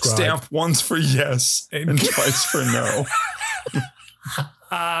 subscribe. Stamp once for yes and twice for no.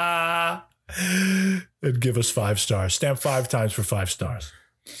 And give us 5 stars. Stamp 5 times for 5 stars.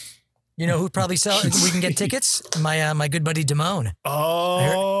 You know who probably we can get tickets? My good buddy Damone.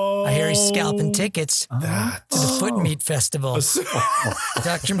 Oh, I hear he's scalping tickets to the Foot Meat Festival.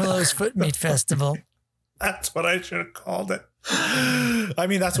 Dr. Merlot's Foot Meat Festival. That's what I should have called it. I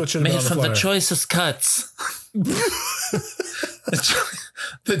mean, that's what should have been on the Made from flyer. the choicest cuts.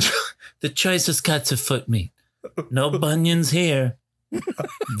 the choicest cuts of foot meat. No bunions here.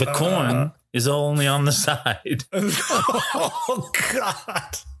 The corn is only on the side. Oh,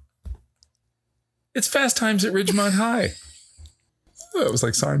 God. It's Fast Times at Ridgemont High. That was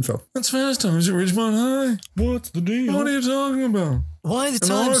like Seinfeld. It's Fast Times at Ridgemont High. What's the deal? What are you talking about? Why the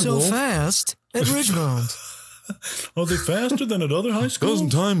time so fast at Ridgemont? Are they faster than at other high schools? Doesn't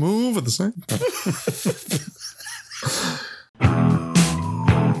time move at the same?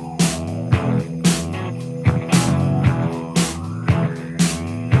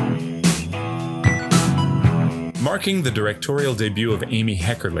 Marking the directorial debut of Amy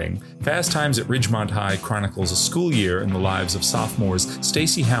Heckerling, Fast Times at Ridgemont High chronicles a school year in the lives of sophomores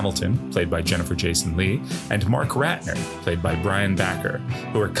Stacey Hamilton, played by Jennifer Jason Leigh, and Mark Ratner, played by Brian Backer,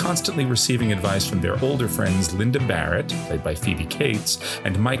 who are constantly receiving advice from their older friends Linda Barrett, played by Phoebe Cates,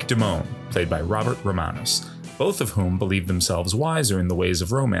 and Mike Damone, played by Robert Romanus, both of whom believe themselves wiser in the ways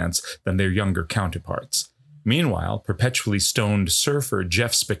of romance than their younger counterparts. Meanwhile, perpetually stoned surfer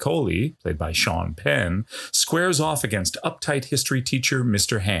Jeff Spicoli, played by Sean Penn, squares off against uptight history teacher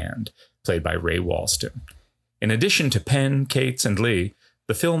Mr. Hand, played by Ray Walston. In addition to Penn, Cates, and Lee,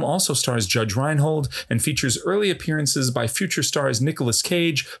 the film also stars Judge Reinhold and features early appearances by future stars Nicolas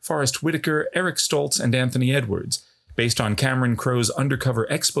Cage, Forrest Whitaker, Eric Stoltz, and Anthony Edwards. Based on Cameron Crowe's undercover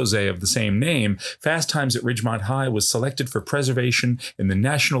expose of the same name, Fast Times at Ridgemont High was selected for preservation in the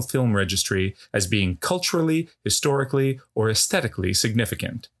National Film Registry as being culturally, historically, or aesthetically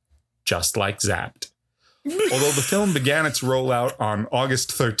significant. Just like Zapped. Although the film began its rollout on August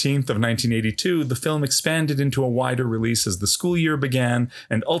 13th of 1982, the film expanded into a wider release as the school year began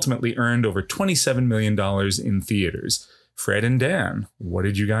and ultimately earned over $27 million in theaters. Fred and Dan, what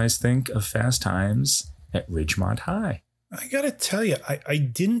did you guys think of Fast Times at Ridgemont High? I gotta tell you, I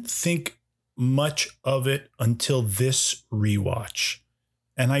didn't think much of it until this rewatch,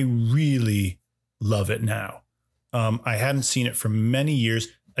 and I really love it now. I hadn't seen it for many years.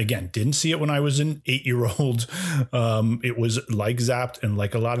 Again, didn't see it when I was an 8-year-old. It was like Zapped, and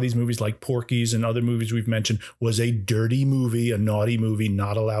like a lot of these movies, like Porky's and other movies we've mentioned, was a dirty movie, a naughty movie,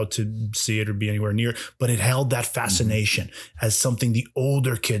 not allowed to see it or be anywhere near. But it held that fascination as something the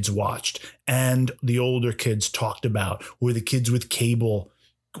older kids watched and the older kids talked about, where the kids with cable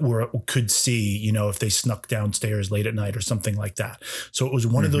could see, you know, if they snuck downstairs late at night or something like that. So it was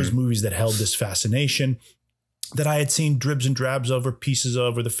one of those movies that held this fascination that I had seen dribs and drabs of or pieces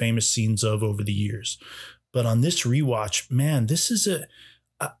of or the famous scenes of over the years. But on this rewatch, man, this is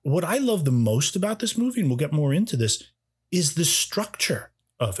what I love the most about this movie, and we'll get more into this, is the structure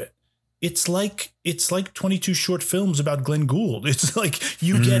of it. It's like 22 short films about Glenn Gould. It's like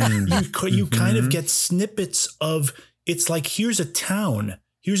you get you kind of get snippets of, it's like, here's a town,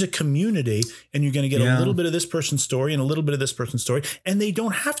 here's a community, and you're going to get a little bit of this person's story and a little bit of this person's story, and they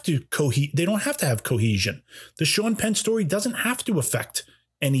don't have to they don't have to have cohesion. The Sean Penn story doesn't have to affect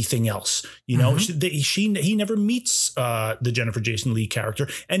anything else. You know, he never meets the Jennifer Jason Leigh character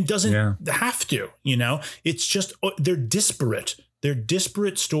and doesn't have to. You know, it's just they're disparate. They're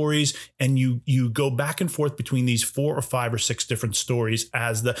disparate stories, and you go back and forth between these 4 or 5 or 6 different stories.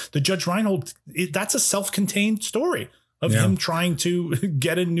 As the Judge Reinhold, that's a self-contained story of him trying to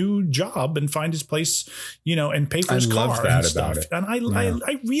get a new job and find his place, you know, and pay for his car and stuff. And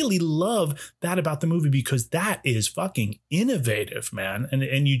I really love that about the movie, because that is fucking innovative, man.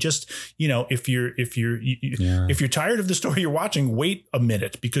 And you just, you know, if you're tired of the story you're watching, wait a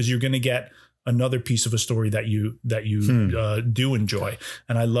minute, because you're going to get another piece of a story that you do enjoy.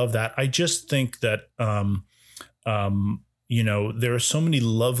 And I love that. I just think that, you know, there are so many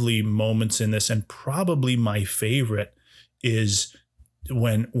lovely moments in this, and probably my favorite is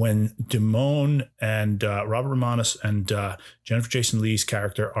when Damone and Robert Romanus and Jennifer Jason Leigh's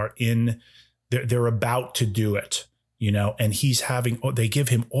character are they're about to do it, you know, and they give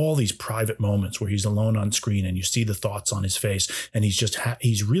him all these private moments where he's alone on screen, and you see the thoughts on his face, and he's just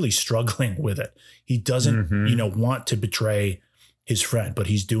he's really struggling with it. He doesn't, you know, want to betray his friend, but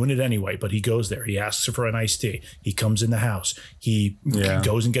he's doing it anyway. But he goes there, he asks her for an iced tea, he comes in the house, he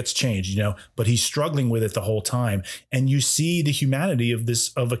goes and gets changed, you know, but he's struggling with it the whole time. And you see the humanity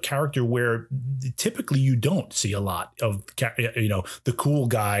of a character where typically you don't see a lot of, you know, the cool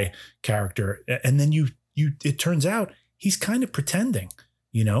guy character. And then it turns out he's kind of pretending,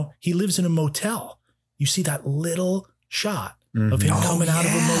 you know, he lives in a motel. You see that little shot of him coming out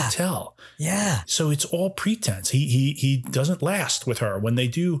of a motel. Yeah. So it's all pretense. He doesn't last with her when they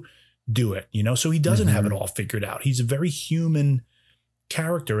do it, you know, so he doesn't have it all figured out. He's a very human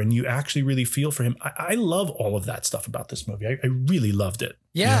character, and you actually really feel for him. I love all of that stuff about this movie. I really loved it.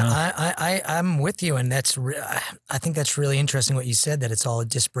 Yeah, I'm with you. And I think that's really interesting what you said, that it's all a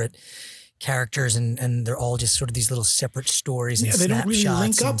disparate characters and they're all just sort of these little separate stories and they don't really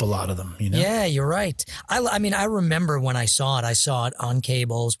link snapshots up a lot of them, you know? Yeah, you're right. I mean, I remember when I saw it on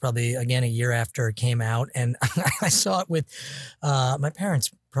cable. It was probably, again, a year after it came out. And I saw it with my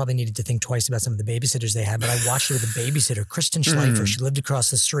parents. Probably needed to think twice about some of the babysitters they had, but I watched it with a babysitter, Kristen Schleifer. She lived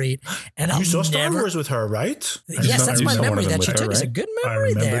across the street. And you saw Star Wars with her, right? Yes, that's my memory that she took. It's a good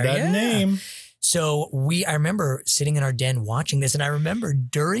memory there. I remember that name. So I remember sitting in our den watching this, and I remember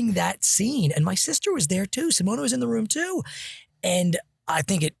during that scene, and my sister was there too. Simona was in the room too. And I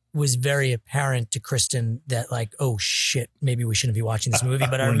think it was very apparent to Kristen that like, oh shit, maybe we shouldn't be watching this movie.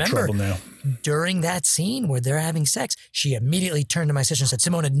 But I remember during that scene where they're having sex, she immediately turned to my sister and said,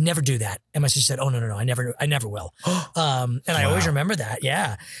 Simona, never do that. And my sister said, oh, no, I never will. And I always remember that.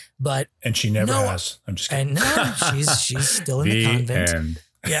 Yeah. And she never has. I'm just kidding. And no, she's still in the convent. End.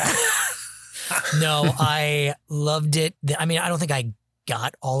 Yeah. No, I loved it. I mean, I don't think I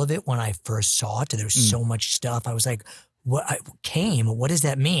got all of it when I first saw it. There was so much stuff. I was like, what does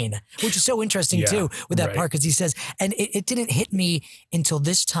that mean? Which is so interesting too with that part, because he says, and it didn't hit me until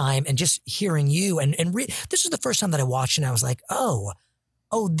this time, and just hearing you and this was the first time that I watched and I was like, oh,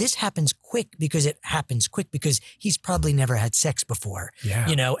 this happens quick because it happens quick because he's probably never had sex before,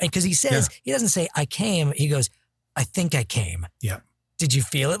 you know, and because he says, he doesn't say I came, he goes, I think I came. Yeah. Did you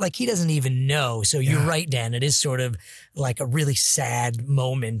feel it? Like he doesn't even know. So you're right, Dan. It is sort of like a really sad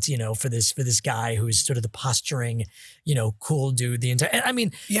moment, you know, for this guy who's sort of the posturing, you know, cool dude. I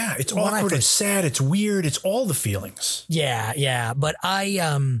mean, it's awkward. It's sad. It's weird. It's all the feelings. Yeah. But I,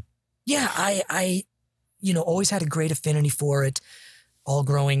 you know, always had a great affinity for it. All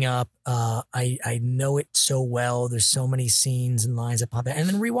growing up, I know it so well. There's so many scenes and lines that pop out, and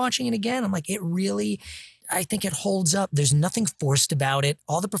then rewatching it again, I'm like, I think it holds up. There's nothing forced about it.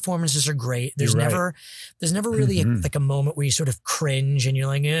 All the performances are great. There's never really like a moment where you sort of cringe and you're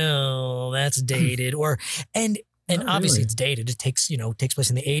like, oh, that's dated, and obviously it's dated. It takes place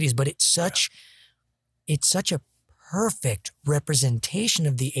in the 80s, but it's such a perfect representation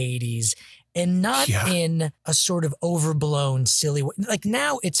of the 80s. And not in a sort of overblown, silly way. Like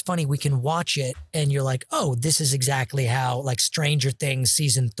now it's funny, we can watch it and you're like, oh, this is exactly how like Stranger Things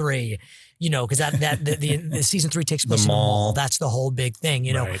season 3, you know, because the season 3 takes place in the mall. That's the whole big thing,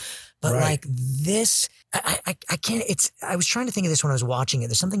 you know. But like this, I can't, I was trying to think of this when I was watching it.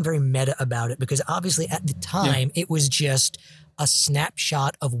 There's something very meta about it because obviously at the time it was just a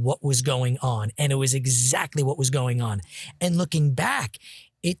snapshot of what was going on. And it was exactly what was going on. And looking back,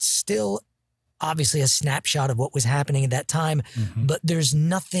 it's still obviously a snapshot of what was happening at that time, but there's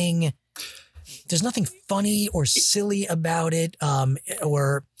nothing funny or silly about it,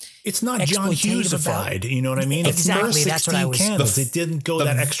 or it's not John Hughesified. You know what I mean? Exactly. That's what I was. Candles. It didn't go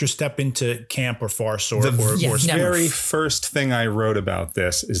that extra step into camp or farce or the very first thing I wrote about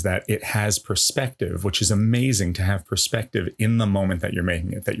this is that it has perspective, which is amazing to have perspective in the moment that you're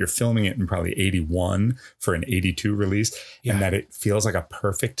making it, that you're filming it in probably 81 for an 82 release, and that it feels like a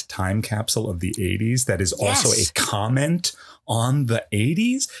perfect time capsule of the 80s that is also a comment on the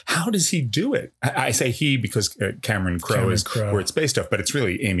 80s. How does he do it? I say he because Cameron Crowe is where it's based off, but it's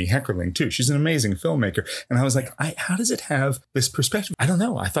really Amy Heckerling too. She's an amazing filmmaker. And I was like, how does it have this perspective? I don't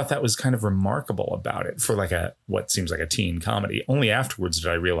know. I thought that was kind of remarkable about it for like what seems like a teen comedy. Only afterwards did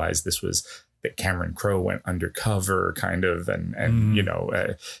I realize that Cameron Crowe went undercover kind of and you know,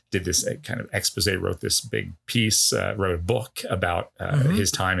 did this kind of expose, wrote this big piece, wrote a book about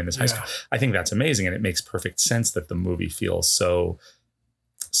his time in this high school. I think that's amazing. And it makes perfect sense that the movie feels so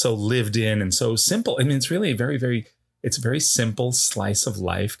lived in and so simple. I mean, it's really it's a very simple slice of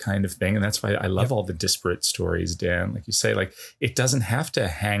life kind of thing. And that's why I love all the disparate stories, Dan. Like you say, like it doesn't have to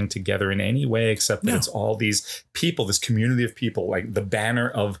hang together in any way except that it's all these people, this community of people, like the banner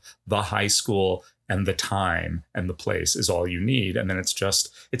of the high school and the time and the place is all you need. And then it's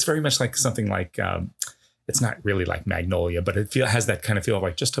very much like something like, it's not really like Magnolia, but it has that kind of feel of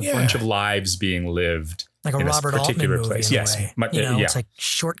like just a bunch of lives being lived. Like a Robert Altman movie in a way. It's like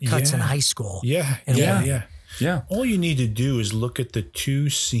shortcuts in high school. Yeah. All you need to do is look at the two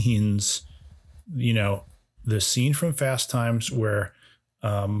scenes, you know, the scene from Fast Times where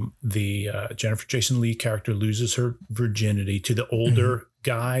the Jennifer Jason Leigh character loses her virginity to the older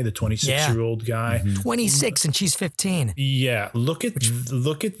guy, the 26-year-old guy. 26 and she's 15. Yeah. Look at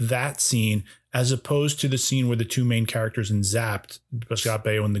that scene as opposed to the scene where the two main characters in Zapped, Scott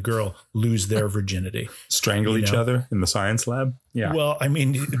Baio and the girl, lose their virginity. Strangle each other in the science lab? Yeah. Well, I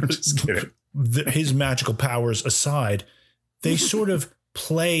mean, I'm just kidding. His magical powers aside, they sort of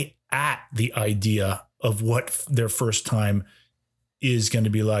play at the idea of what their first time is going to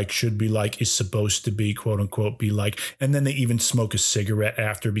be like, should be like, is supposed to be, quote unquote, be like. And then they even smoke a cigarette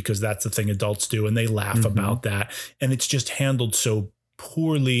after because that's the thing adults do. And they laugh about that. And it's just handled so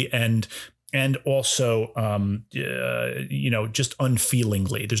poorly and also, just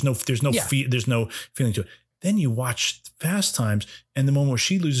unfeelingly. There's no feeling to it. Then you watch Fast Times, and the moment where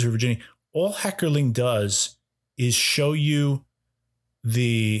she loses her virginity, all Heckerling does is show you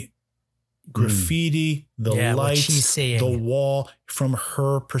the graffiti, the lights, the wall from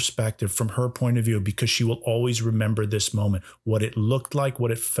her perspective, from her point of view, because she will always remember this moment, what it looked like,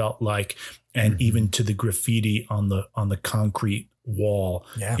 what it felt like, and even to the graffiti on the concrete wall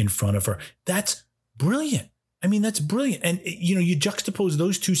in front of her. That's brilliant. I mean, that's brilliant. And, you juxtapose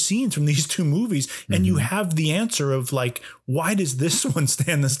those two scenes from these two movies and you have the answer of like, why does this one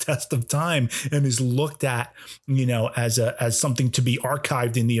stand this test of time and is looked at, as something to be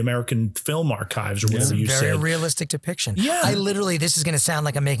archived in the American film archives or whatever you said. Very realistic depiction. Yeah. I literally, this is going to sound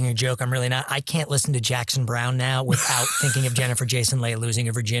like I'm making a joke. I'm really not. I can't listen to Jackson Browne now without thinking of Jennifer Jason Leigh losing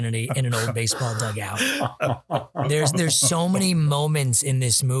her virginity in an old baseball dugout. There's so many moments in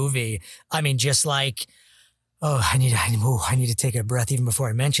this movie. I mean, just like, I need to take a breath even before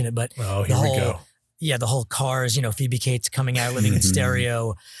I mention it. But here we go. Yeah, the whole Cars, Phoebe Cates coming out living in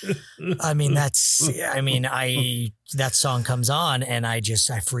stereo. I mean, that song comes on and I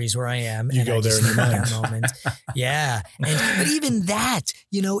freeze where I am. You go there in your mind. That moment. Yeah. But even that,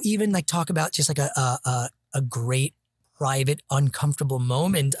 even like talk about just like a great private, uncomfortable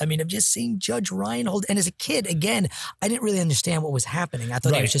moment. I mean, of just seeing Judge Reinhold. And as a kid, again, I didn't really understand what was happening. I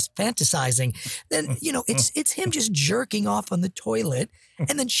thought he was just fantasizing. Then, it's him just jerking off on the toilet.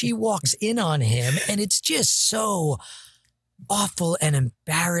 And then she walks in on him. And it's just so awful and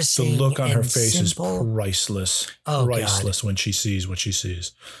embarrassing. The look on her face simple. Is priceless. Priceless when she sees what she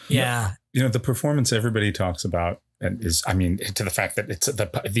sees. Yeah. The performance everybody talks about is, to the fact that it's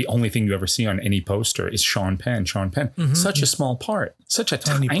the only thing you ever see on any poster is Sean Penn. Such a small part, such a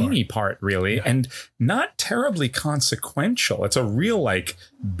tiny part really, and not terribly consequential. It's a real like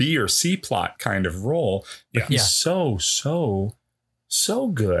B or C plot kind of role. But he's so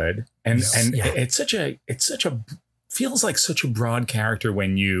good, and it's such a feels like such a broad character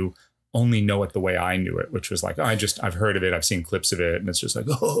when you only know it the way I knew it, which was like, I've heard of it. I've seen clips of it. And it's just like,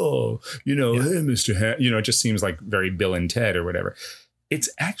 hey, Mr. it just seems like very Bill and Ted or whatever. It's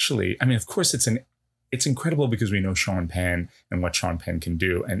actually, of course it's incredible because we know Sean Penn and what Sean Penn can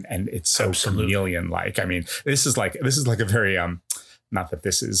do. And it's so chameleon-like. This is like a very, not that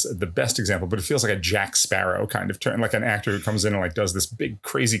this is the best example, but it feels like a Jack Sparrow kind of turn, like an actor who comes in and like does this big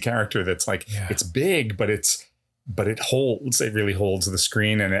crazy character that's like, it's big, but it really holds the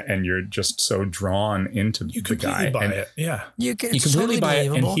screen and you're just so drawn into the guy. You buy it. Yeah. You totally buy it.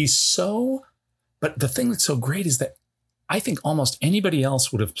 believable. And he's so, but the thing that's so great is that I think almost anybody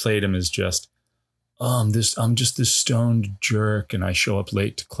else would have played him as just, I'm just this stoned jerk and I show up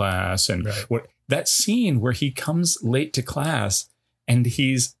late to class. And that scene where he comes late to class and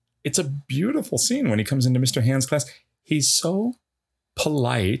it's a beautiful scene when he comes into Mr. Hand's class. He's so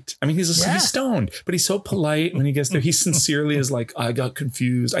polite. He's stoned, but he's so polite when he gets there. He sincerely is like, I got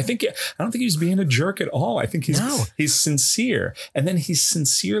confused. I don't think he's being a jerk at all. I think he's sincere. And then he's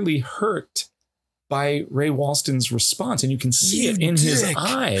sincerely hurt by Ray Walston's response. And you can see it in his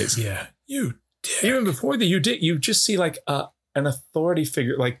eyes. Yeah. You dick. Even before that, you just see like an authority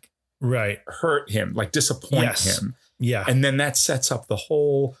figure, like hurt him, like disappoint him. Yeah. And then that sets up the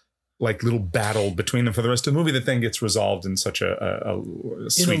whole like little battle between them for the rest of the movie that then gets resolved in such a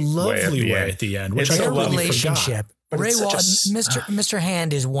sweet in a lovely way at the end, which their I totally relationship. forgot. Ray Mr.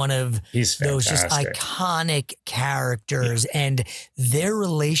 Hand is one of those just iconic characters, and their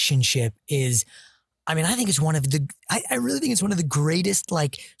relationship is, I think it's one of the, I really think it's one of the greatest,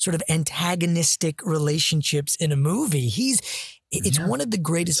 like sort of antagonistic relationships in a movie. It's one of the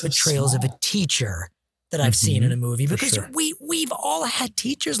greatest portrayals of a teacher that I've seen in a movie, because we've all had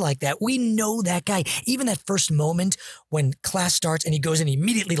teachers like that. We know that guy. Even that first moment when class starts and he goes and he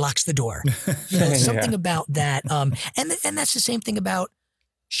immediately locks the door. Something about that. And that's the same thing about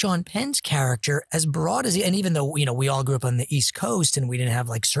Sean Penn's character, as broad as and even though, we all grew up on the East Coast and we didn't have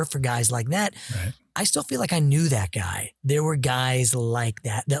like surfer guys like that, I still feel like I knew that guy. There were guys like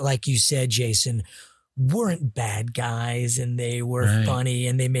that, like you said, Jason, weren't bad guys and they were funny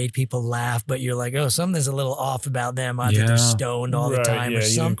and they made people laugh, but you're like, oh, something's a little off about them. Either they're stoned all the time or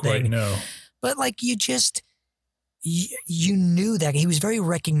something. You didn't quite know. But like you knew that he was very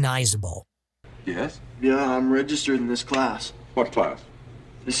recognizable. Yes? Yeah, I'm registered in this class. What class?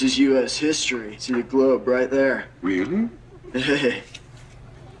 This is U.S. history. See the globe right there. Really? Hey,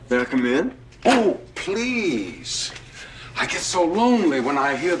 may I come in? Oh, please. I get so lonely when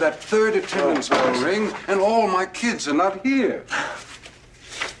I hear that third attendance bell ring and all my kids are not here.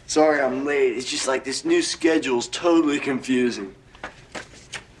 Sorry I'm late. It's just like this new schedule's totally confusing.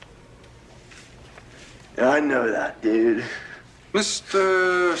 Yeah, I know that, dude.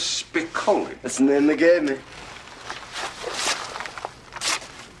 Mr. Spicoli. That's the name they gave me.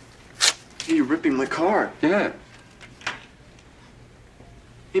 You're ripping my car. Yeah.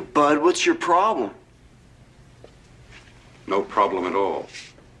 Hey, bud, what's your problem? No problem at all.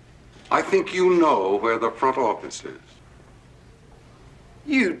 I think you know where the front office is.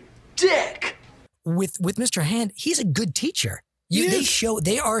 You dick! With Mr. Hand, he's a good teacher.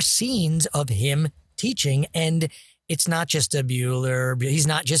 They are scenes of him teaching, and it's not just a Bueller. He's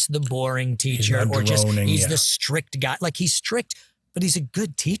not just the boring teacher he's the strict guy. Like, he's strict, but he's a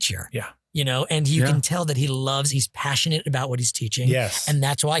good teacher. Yeah. You know, and you can tell that he's passionate about what he's teaching. Yes. And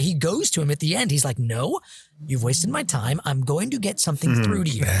that's why he goes to him at the end. He's like, no, you've wasted my time. I'm going to get something through to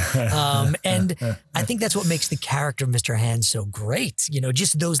you. And I think that's what makes the character of Mr. Hand so great. You know,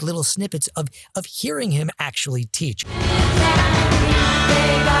 just those little snippets of hearing him actually teach.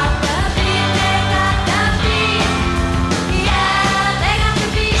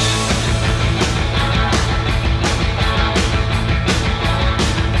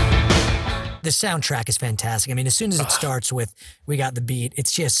 The soundtrack is fantastic. I mean, as soon as it starts with "We Got the Beat,"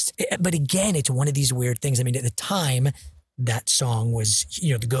 it's just, but again, it's one of these weird things. I mean, at the time, that song was,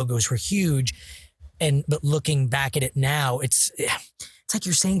 you know, the Go-Go's were huge. But looking back at it now, it's like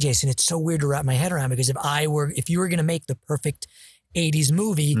you're saying, Jason, it's so weird to wrap my head around, because if you were going to make the perfect 80s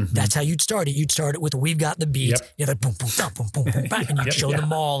movie, that's how you'd start it. You'd start it with "We've Got the Beat." Yep. You're like, boom, boom, boom, boom, boom, boom, back, and you'd show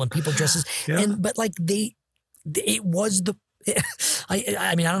them all and people dresses. But like it was the,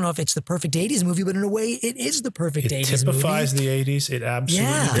 I mean, I don't know if it's the perfect 80s movie, but in a way, it is the perfect 80s movie. It typifies the 80s. It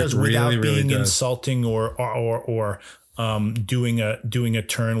absolutely does, without being insulting or doing a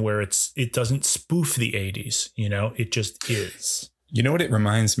turn where it doesn't spoof the 80s. You know, it just is. You know what it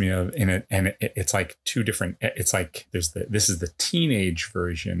reminds me of it's like two different. It's like this is the teenage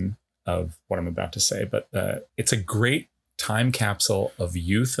version of what I'm about to say, but it's a great time capsule of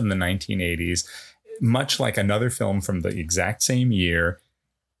youth in the 1980s. Much like another film from the exact same year,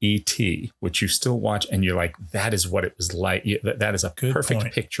 E.T., which you still watch and you're like, that is what it was like. That is a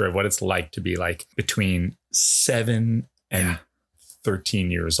perfect picture of what it's like to be like between 7 and 13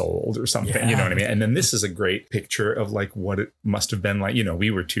 years old or something, you know what I mean? And then this is a great picture of like what it must have been like. You know,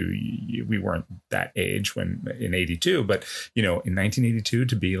 we weren't that age in 82, but you know, in 1982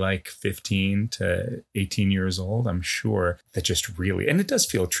 to be like 15 to 18 years old, I'm sure that just really, and it does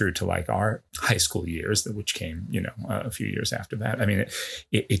feel true to like our high school years, which came, you know, a few years after that. I mean,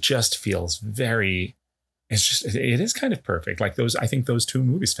 it just feels very, it is kind of perfect. Like I think those two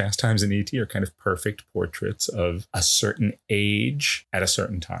movies, Fast Times and E.T., are kind of perfect portraits of a certain age at a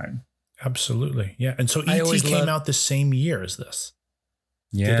certain time. Absolutely. Yeah. And so E.T. came out the same year as this.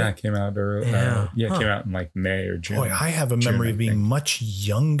 Yeah, it came out early. It came out in like May or June. Boy, I have a memory of being much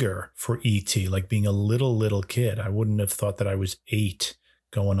younger for E.T., like being a little kid. I wouldn't have thought that I was 8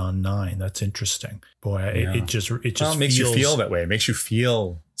 going on 9. That's interesting. Boy, it just makes you feel that way. It makes you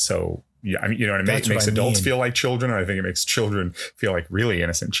feel so. Yeah, I mean, you know what I mean? It makes adults feel like children, and I think it makes children feel like really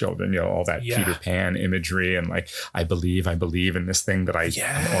innocent children, you know, all that Peter Pan imagery and like, I believe in this thing that I'm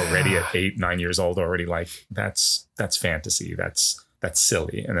already at 8, 9 years old already like, that's fantasy. That's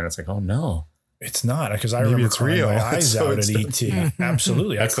silly. And then it's like, oh no. It's not, because I remember crying my eyes out at E.T.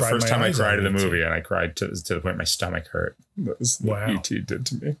 Absolutely. That's the first time I cried at the movie, and I cried to the point my stomach hurt. That was what E.T. did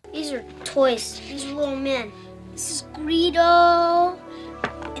to me. These are toys. These are little men. This is Greedo.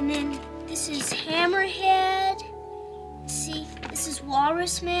 And then this is Hammerhead. See, this is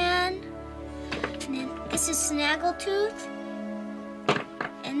Walrus Man. And then this is Snaggletooth.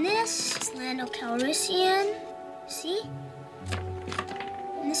 And this is Lando Calrissian. See?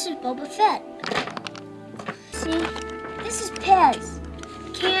 And this is Boba Fett. See? This is Pez.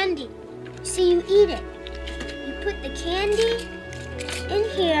 Candy. See, you eat it. You put the candy in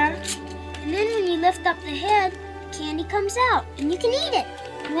here, and then when you lift up the head, candy comes out, and you can eat it.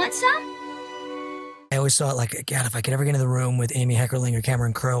 You want some? I always thought, like, God, if I could ever get into the room with Amy Heckerling or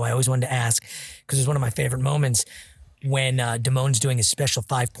Cameron Crowe, I always wanted to ask, because it was one of my favorite moments when Damone's doing his special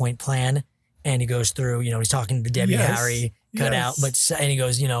 5-point plan, and he goes through, you know, he's talking to Debbie Harry cut out, and he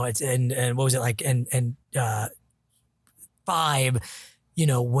goes, you know, it's and what was it like, and 5, you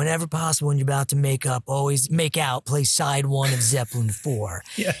know, whenever possible, when you're about to make up, always make out, play side 1 of Zeppelin 4.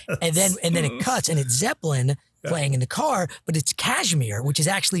 And then it cuts, and it's Zeppelin playing in the car, but it's Kashmir, which is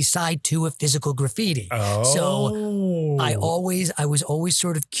actually side 2 of Physical Graffiti. So I was always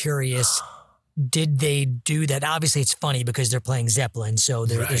sort of curious did they do that? Obviously, it's funny because they're playing Zeppelin, so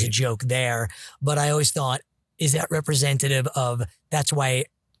there's a joke there. But I always thought, is that representative of that's why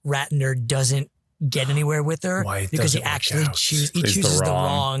Ratner doesn't get anywhere with her? Why it because he doesn't work actually out. chooses the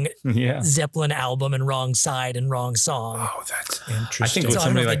wrong Zeppelin album and wrong side and wrong song. Oh, that's interesting. I think with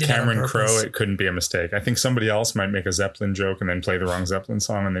somebody like Cameron Crowe, it couldn't be a mistake. I think somebody else might make a Zeppelin joke and then play the wrong Zeppelin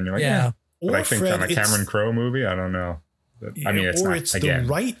song, and then you're like, yeah. But I think Fred, on a Cameron Crowe movie, I don't know. I mean, it's or not, it's again, the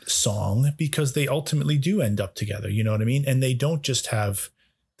right song because they ultimately do end up together. You know what I mean? And they don't just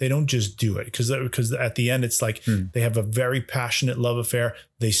do it because at the end it's like they have a very passionate love affair.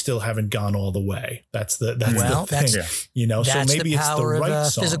 They still haven't gone all the way. That's the thing. You know, so maybe it's the right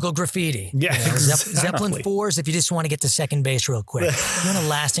song. Physical graffiti. Yeah, you know, exactly. Zeppelin 4s. If you just want to get to second base real quick, you want a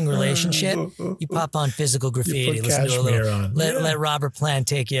lasting relationship. You pop on Physical Graffiti. Listen to a little. Let Robert Plant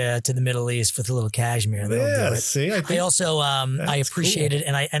take you to the Middle East with a little cashmere. That'll do it. See, I also I appreciated,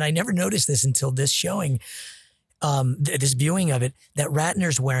 cool. and I never noticed this until this showing. This viewing of it, that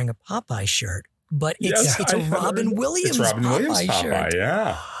Ratner's wearing a Popeye shirt, but it's a Robin Williams Popeye shirt.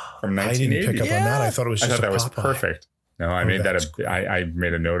 Yeah, from 1980. I didn't pick up on that. I thought it was just that was perfect. No, I made that. I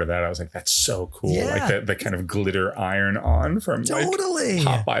made a note of that. I was like, that's so cool. Yeah. Like the kind of glitter iron on from like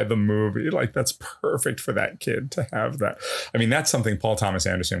Popeye the movie. Like that's perfect for that kid to have that. I mean, that's something Paul Thomas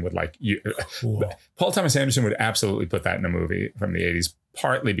Anderson would like. Paul Thomas Anderson would absolutely put that in a movie from the 80s.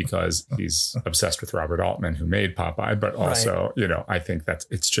 Partly because he's obsessed with Robert Altman, who made Popeye, but also, you know, I think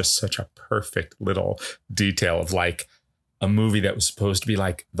it's just such a perfect little detail of like a movie that was supposed to be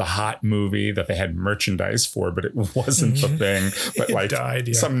like the hot movie that they had merchandise for, but it wasn't the thing. But like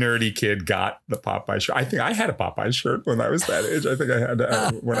some nerdy kid got the Popeye shirt. I think I had a Popeye shirt when I was that age. I think I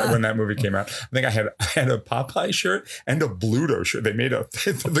had when that movie came out. I think I had a Popeye shirt and a Bluto shirt. They made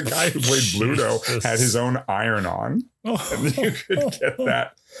the guy who played Bluto had his own iron on. And you could get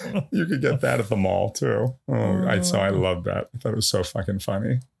that. You could get that at the mall too. So I loved that. I thought it was so fucking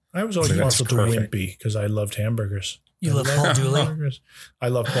funny. I was always partial to Wimpy because I loved hamburgers. You love Paul Dooley? I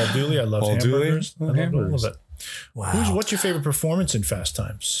love Paul Dooley. I love hamburgers. I love all of it. Wow. What's your favorite performance in Fast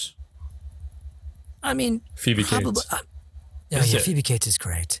Times? I mean, Phoebe Cates. Phoebe Cates is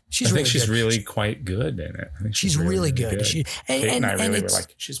great. I think she's really quite good in it. I think she's really good. Kate and I really were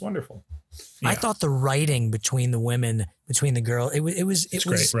like, she's wonderful. I thought the writing between the women, between the girl, it was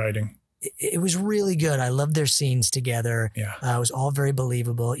great writing. It was really good. I loved their scenes together. Yeah. It was all very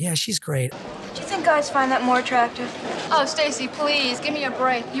believable. Yeah, she's great. Do you think guys find that more attractive? Oh, Stacy, please, give me a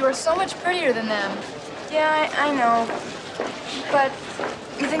break. You are so much prettier than them. Yeah, I know. But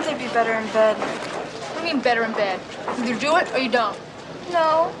you think they'd be better in bed? What do you mean better in bed? Either do it or you don't.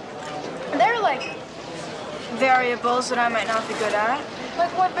 No. There are, like, variables that I might not be good at.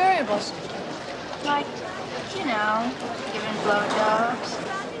 Like what variables? Like, you know, giving blowjobs.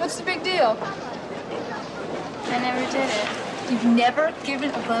 What's the big deal? I never did it. You've never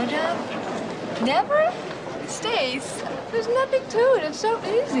given a blowjob? Never? Stace, there's nothing to it. It's so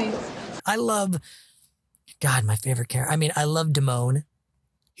easy. I love, God, my favorite character. I mean, I love Damone.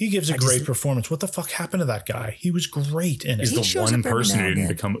 He gives a great performance. What the fuck happened to that guy? He was great in it. He's the one person who didn't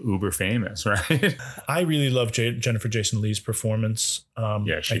become uber famous, right? I really love Jennifer Jason Leigh's performance.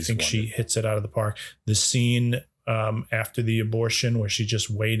 I think she hits it out of the park. The scene after the abortion where she's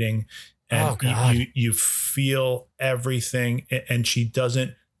just waiting and you feel everything, and she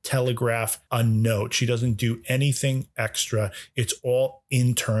doesn't telegraph a note. She doesn't do anything extra. It's all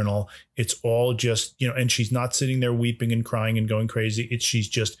internal. It's all just, and she's not sitting there weeping and crying and going crazy. She's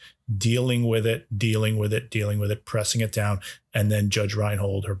just dealing with it, pressing it down. And then Judge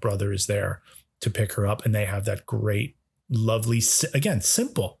Reinhold, her brother, is there to pick her up. And they have that great, lovely, again,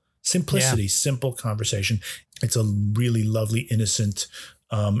 simplicity, simple conversation. It's a really lovely, innocent,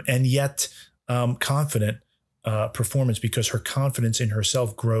 and yet confident performance, because her confidence in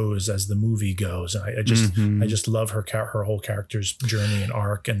herself grows as the movie goes. And I just love her whole character's journey and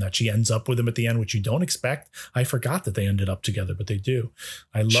arc, and that she ends up with him at the end, which you don't expect. I forgot that they ended up together, but they do.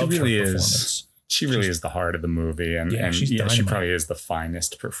 I love her performance. She really is the heart of the movie, and she probably is the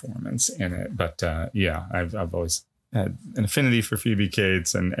finest performance in it. But I've always had an affinity for Phoebe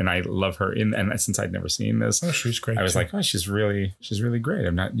Cates, and I love her and since I'd never seen this, she's great. I was like, she's really great.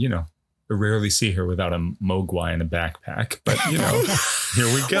 I'm not, I rarely see her without a Mogwai in a backpack, but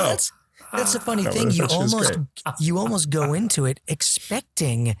here we go. Well, that's the funny thing. You almost go into it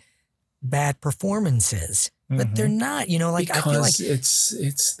expecting bad performances, but they're not. Because I feel like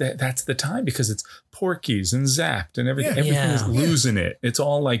that's the time, because it's Porky's and Zapped and everything. Everything is losing it. It's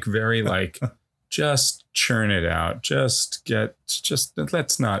all like very like just churn it out. Just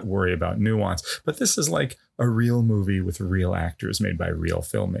let's not worry about nuance. But this is like a real movie with real actors made by real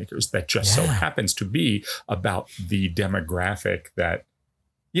filmmakers that just so happens to be about the demographic that,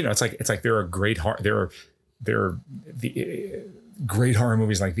 you know, it's like there are great horror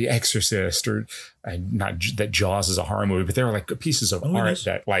movies like The Exorcist, or not that Jaws is a horror movie, but there are like pieces of art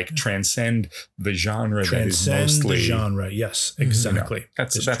that like transcend the genre. Transcend that is mostly the genre. Yes, exactly. You know,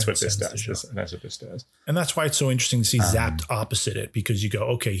 that's what this does. That's what this does. And that's why it's so interesting to see Zapped opposite it, because you go,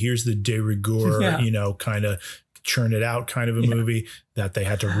 okay, here's the de rigueur, you know, kind of churn it out kind of a movie that they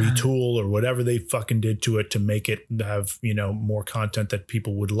had to retool or whatever they fucking did to it to make it have, you know, more content that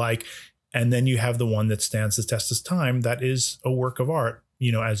people would like. And then you have the one that stands the test of time. That is a work of art,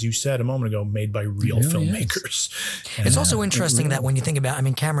 you know, as you said a moment ago, made by real filmmakers. And it's also interesting that when you think about, I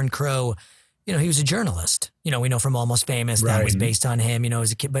mean, Cameron Crowe, you know, he was a journalist. You know, we know from Almost Famous that was based on him, you know,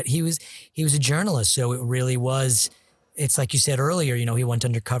 as a kid, but he was a journalist. So it really was, it's like you said earlier, you know, he went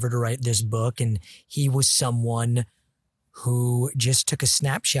undercover to write this book, and he was someone who just took a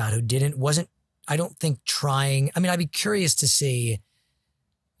snapshot, who wasn't, I don't think trying. I mean, I'd be curious to see,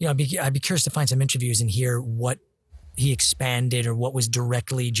 you know, I'd be curious to find some interviews and hear what he expanded or what was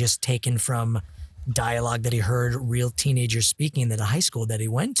directly just taken from dialogue that he heard real teenagers speaking at a high school that he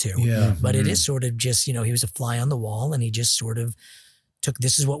went to. Yeah. But it is sort of just, you know, he was a fly on the wall, and he just sort of took,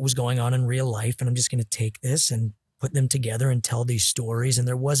 this is what was going on in real life, and I'm just going to take this and put them together and tell these stories. And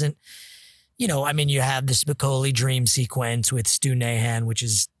there wasn't, you know, I mean, you have the Spicoli dream sequence with Stu Nahan, which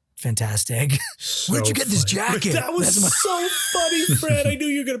is fantastic. So Where'd you get this jacket? That was so funny, Fred. I knew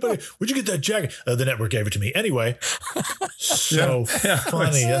you were going to put it. Where'd you get that jacket? The network gave it to me. Anyway, so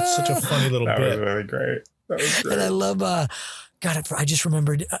funny. That's such a funny little bit. That was really great. And I love, God, I just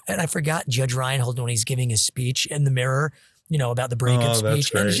remembered, and I forgot Judge Reinhold when he's giving his speech in the mirror, you know, about the breakup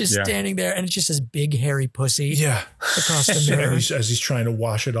speech. And he's just standing there, and it's just this big hairy pussy across the mirror. As he's trying to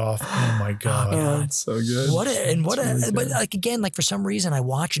wash it off. Oh my God. Oh, it's so good. But like, again, like for some reason I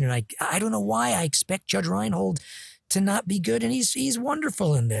watch it, and I don't know why I expect Judge Reinhold to not be good. And he's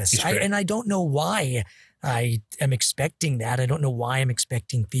wonderful in this. And I don't know why I am expecting that. I don't know why I'm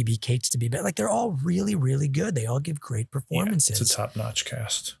expecting Phoebe Cates to be better. Like, they're all really, really good. They all give great performances. It's a top-notch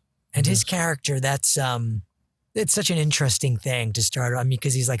cast. And his character, that's, it's such an interesting thing to start. I mean,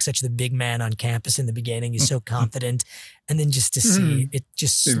 because he's like such the big man on campus in the beginning. He's so confident. And then just to see it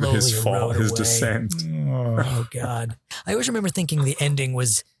just slowly erode his away. descent. Oh, God. I always remember thinking the ending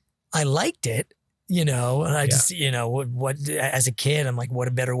was, I liked it, you know, and I just, you know, what as a kid, I'm like, what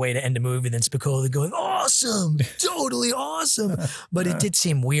a better way to end a movie than Spicoli going, awesome, totally awesome. But it did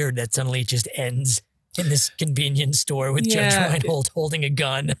seem weird that suddenly it just ends in this convenience store with Judge Reinhold holding a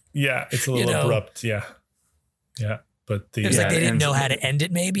gun. Yeah, it's a little abrupt. Yeah. But it was like they didn't know how to end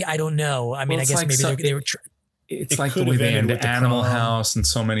it, maybe. I don't know. I mean, I guess like maybe they were... It's like the way they ended Animal House and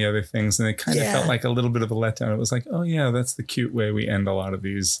so many other things. And it kind of felt like a little bit of a letdown. It was like, oh, yeah, that's the cute way we end a lot of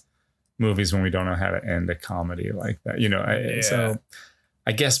these movies when we don't know how to end a comedy like that. You know, so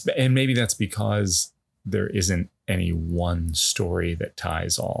I guess, and maybe that's because there isn't any one story that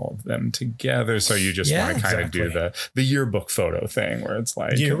ties all of them together. So you just want to kind of do the yearbook photo thing where it's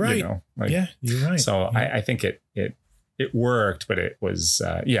like, you're right. You know, like, you're right. So I think it worked, but it was,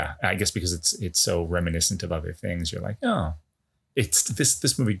 I guess because it's so reminiscent of other things. You're like, oh, it's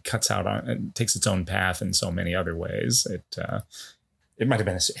this movie cuts out on and takes its own path in so many other ways. It might have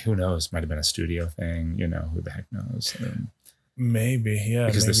been, who knows, might have been a studio thing, you know, who the heck knows. Maybe,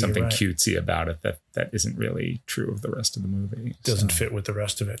 because there's something cutesy about it that isn't really true of the rest of the movie. Doesn't fit with the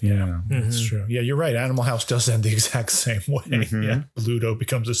rest of it. Yeah, that's true. Yeah, you're right. Animal House does end the exact same way. Yeah, Bluto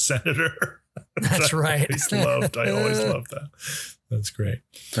becomes a senator. That's right. I always loved that. That's great.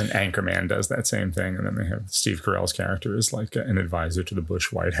 And Anchorman does that same thing. And then they have Steve Carell's character is like an advisor to the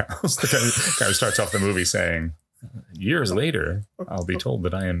Bush White House. The guy who starts off the movie saying, years later, I'll be told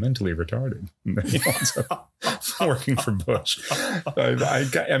that I am mentally retarded. And then he winds up working for Bush.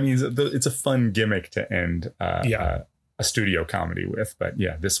 I mean, it's a fun gimmick to end a studio comedy with. But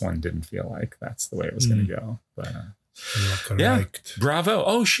yeah, this one didn't feel like that's the way it was going to go. But bravo.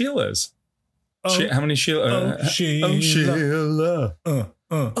 Oh, Sheila's. How many Sheila? Sheila. Sheila. How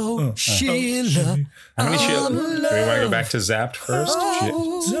many Sheila? Do we want to go back to Zapped first?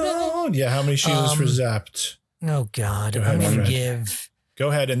 How many Sheilas for Zapped? Oh, God. I'm going to give... Go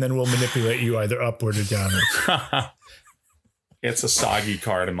ahead, and then we'll manipulate you either upward or downward. It's a soggy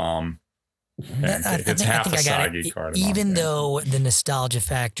cardamom. It's half a soggy cardamom. Even though the nostalgia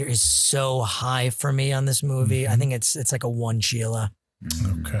factor is so high for me on this movie, I think it's like a 1 Sheila.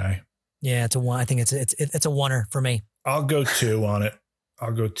 Okay. Yeah, it's a 1. I think it's a 1er for me. I'll go 2 on it.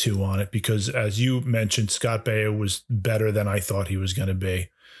 Because as you mentioned, Scott Baio was better than I thought he was going to be.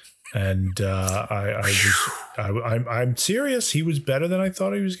 And I'm serious. He was better than I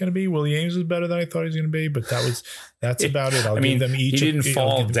thought he was going to be. Willie Ames was better than I thought he was going to be. But that's about it. I'll give them each. He didn't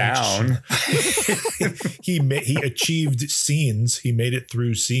fall down. He achieved scenes. He made it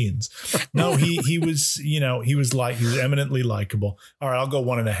through scenes. No, he was he was eminently likable. All right, I'll go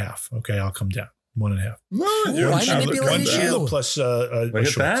 1.5. Okay, I'll come down 1.5. One Sheila plus a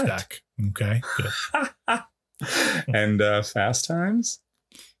short stack. Okay, good. And Fast Times.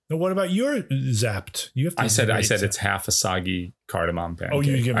 Now, what about your Zapped? You have to. I said it's half a soggy cardamom pancake. Oh,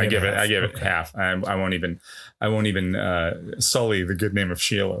 you give me I give it half. I won't even sully the good name of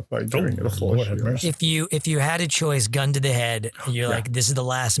Sheila by giving it a full Sheila. If you had a choice, gun to the head, you're like, this is the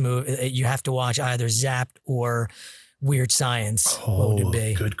last move. You have to watch either Zapped or Weird Science. What would it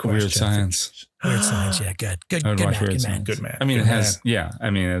be? Good question. Weird Science. Weird Science. Yeah, good. Good man. Good man. I mean, it has. Yeah.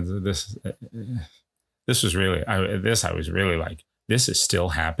 I mean, this was really. I was really like. This is still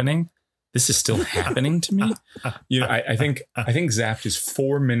happening. This is still happening to me. I think Zapped is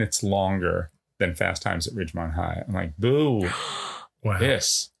 4 minutes longer than Fast Times at Ridgemont High. I'm like, boo. Wow.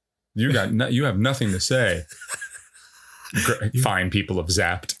 This. You have nothing to say. Fine, people of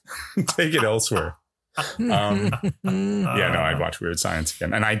Zapped. Take it elsewhere. I'd watch Weird Science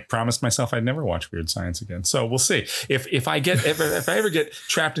again, and I promised myself I'd never watch Weird Science again. So we'll see if I ever get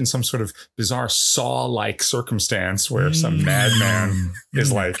trapped in some sort of bizarre Saw-like circumstance where some madman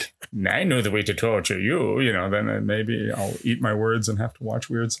is like, I know the way to torture you, then maybe I'll eat my words and have to watch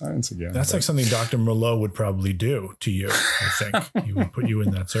Weird Science again. That's like something Dr. Merlot would probably do to you. I think he would put you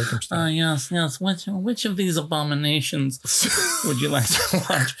in that circumstance. Yes. Which of these abominations would you like to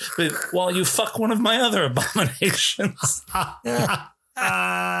watch? But while you fuck one of my other abominations. Oh,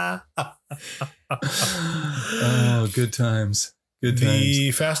 good times. Good times.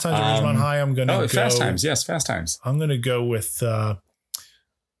 The Fast Times at Ridgemont High, I'm going to go. Fast Times. Yes, Fast Times. I'm going to go with 8.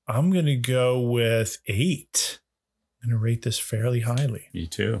 I'm going to rate this fairly highly. Me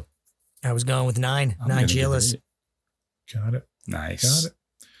too. I was going with 9. 9 Sheilas. Got it. Nice. Got it.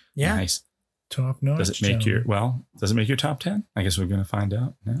 Yeah. Nice. Top notch. Does it make your top 10? I guess we're going to find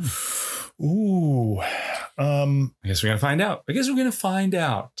out now. Ooh. I guess we're going to find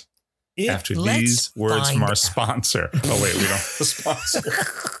out. After these words from our sponsor. Oh, wait, we don't have a sponsor.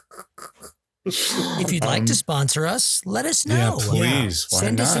 If you'd like to sponsor us, let us know. Yeah, please. Why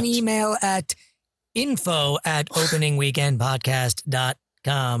Send us not? an email at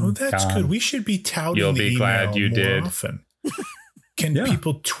info@openingweekendpodcast.com. Oh, that's good. We should be touting You'll the be email glad you more did. often. Can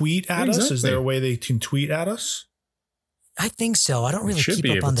people tweet at us? Is there a way they can tweet at us? I think so. I don't really Should keep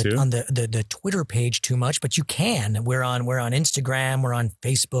be up on able the Twitter page too much, but you can. We're on Instagram, we're on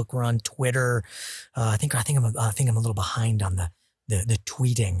Facebook, we're on Twitter. I think I'm a little behind on the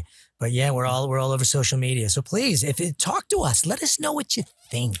tweeting, but yeah, we're all over social media. So please, talk to us, let us know what you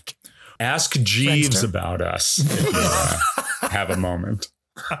think. Ask Jeeves about us if you have a moment.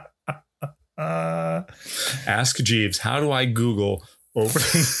 Ask Jeeves, how do I Google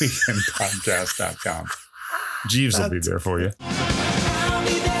openingweekendpodcast.com? Jeeves will be there for you.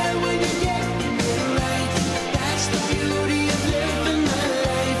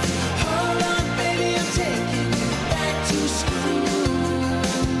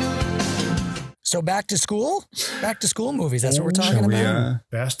 So back to school movies. That's what we're talking about.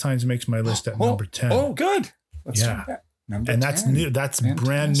 Fast Times makes my list at number 10. Oh, good. Let's do that. Number 10. That's new. That's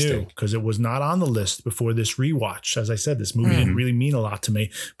brand new because it was not on the list before this rewatch. As I said, this movie didn't really mean a lot to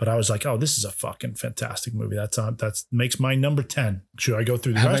me, but I was like, "Oh, this is a fucking fantastic movie." That makes my number 10. Should I go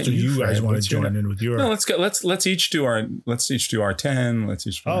through the rest, or you guys want to join in with your? No, let's go. Let's each do our 10. Let's each do our 9,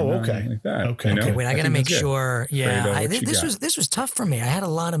 okay. Like that. Okay. Wait, I got to make sure. Yeah, this was tough for me. I had a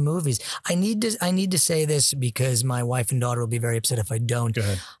lot of movies. I need to say this because my wife and daughter will be very upset if I don't. Go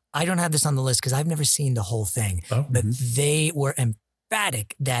ahead. I don't have this on the list because I've never seen the whole thing, but they were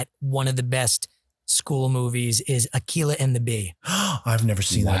emphatic that one of the best school movies is Akeelah and the Bee. I've never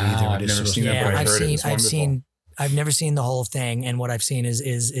seen that either. I've never seen that, but I've never seen the whole thing, and what I've seen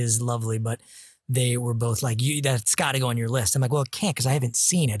is lovely. But they were both like, that's got to go on your list. I'm like, well, it can't because I haven't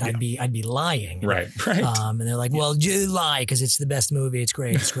seen it. I'd be lying. Right. And they're like, well, you lie because it's the best movie. It's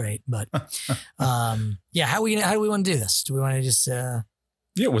great. But how do we want to do this? Do we want to just?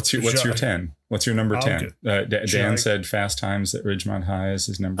 What's your 10? What's your number 10? Dan said Fast Times at Ridgemont High is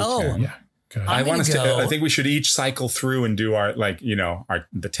his number 10. Yeah. I want us to. I think we should each cycle through and do our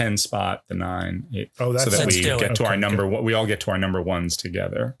the 10 spot, the 9. 8, oh, that's so that we get to our number. Good. We all get to our number ones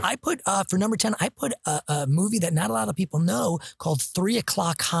together. I put for number 10. I put a movie that not a lot of people know called 3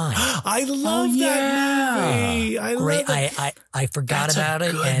 O'Clock High. I love that movie. Great. I forgot about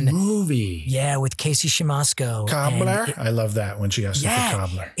it. And movie. Yeah, with Casey Siemaszko. Cobbler. I love that when she asks for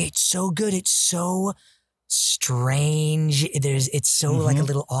Cobbler. It's so good. It's so strange. It's so like a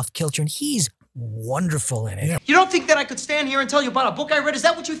little off kilter, and he's wonderful in it. Yeah. You don't think that I could stand here and tell you about a book I read? Is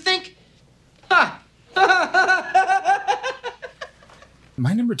that what you think? Ha!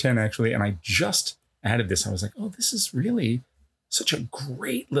 My number 10, actually, and I just added this. I was like, oh, this is really such a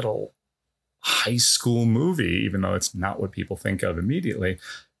great little high school movie, even though it's not what people think of immediately.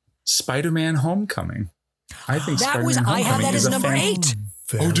 Spider-Man Homecoming. I think Spider-Man Homecoming I had that as number 8.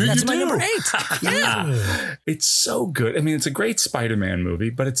 Oh, do That's you my do? number 8. Yeah. It's so good. I mean, it's a great Spider-Man movie,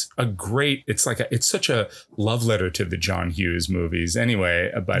 but it's such a love letter to the John Hughes movies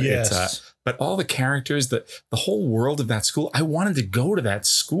anyway. But but all the characters, the whole world of that school, I wanted to go to that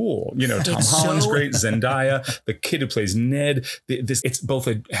school. You know, Tom Holland's great, Zendaya, the kid who plays Ned.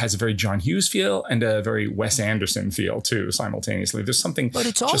 Has a very John Hughes feel and a very Wes Anderson feel too, simultaneously. There's something but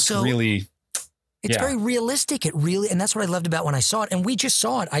it's just also really... It's very realistic. And that's what I loved about when I saw it. And we just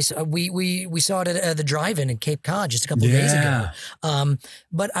saw it. We saw it at the drive-in in Cape Cod just a couple of days ago.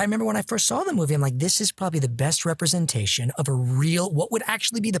 But I remember when I first saw the movie, I'm like, this is probably the best representation of what would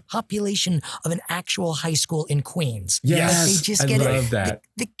actually be the population of an actual high school in Queens. Yes, they just I love that.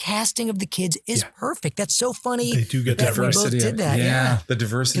 The casting of the kids is perfect. That's so funny. They do get that diversity. We both did that. Yeah, the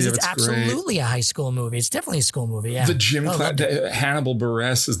diversity of it's it's absolutely a high school movie. It's definitely a school movie. Yeah. The gym class. Hannibal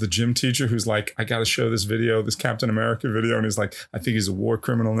Buress is the gym teacher who's like, I got to show this Captain America video, and he's like, I think he's a war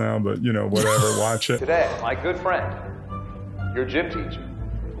criminal now, but whatever, watch it. Today, my good friend, your gym teacher,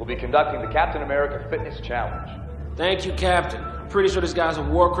 will be conducting the Captain America Fitness Challenge. Thank you, Captain. I'm pretty sure this guy's a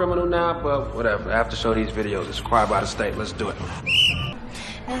war criminal now, but whatever. I have to show these videos. It's required by the state. Let's do it.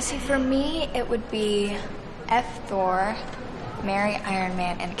 Now, see, for me, it would be F. Thor, marry Iron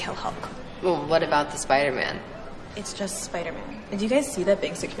Man, and kill Hulk. Well, what about the Spider-Man? It's just Spider-Man. Did you guys see that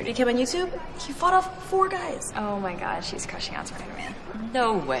big security cam on YouTube? He fought off 4 guys. Oh my god, she's crushing on Spider-Man.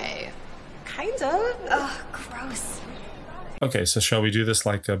 No way. Kind of. Ugh, gross. Okay, so shall we do this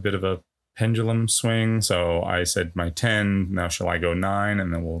like a bit of a pendulum swing? So I said my 10. Now shall I go 9,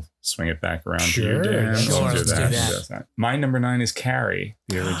 and then we'll swing it back around to you, Dan? Sure, Let's do that. My number 9 is Carrie,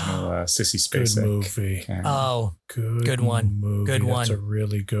 the original Sissy Spacek. Good movie. Carrie. Oh, good one. Movie. Good one. That's a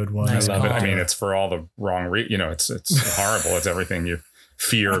really good one. Nice I love call. it. I mean, it's for all the wrong it's horrible. It's everything you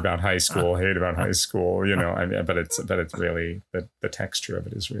fear about high school, hate about high school, but it's really the texture of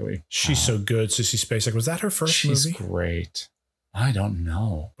it is really. She's so good. Sissy Spacek. Was that her first movie? She's great. I don't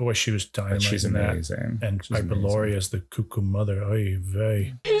know. Boy, she was dynamite. She's in amazing. That. And Piper Laurie as the cuckoo mother. Oy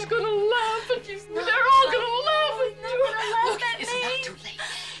vey. He's gonna laugh at you. They're all gonna laugh at you. Look, it's not too late.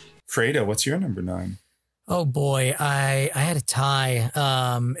 Fredo, what's your number 9? Oh boy, I had a tie.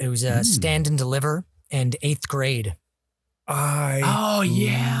 It was Stand and Deliver and 8th Grade. I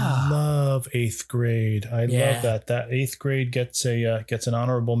love 8th Grade. I love that. That 8th Grade gets an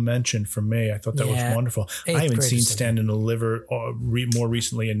honorable mention from me. I thought that was wonderful. I haven't seen Stand and Deliver more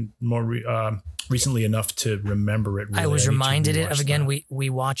recently enough to remember it. Really. I was reminded of again. We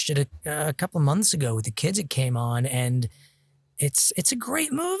watched it a couple of months ago with the kids. It came on, and it's a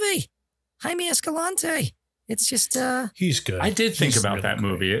great movie. Jaime Escalante. It's just he's good. I did think about that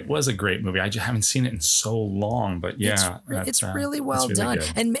movie. It was a great movie. I just haven't seen it in so long, but it's really well done.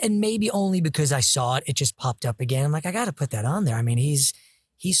 Good. And maybe only because I saw it, it just popped up again. I'm like, I got to put that on there. I mean, he's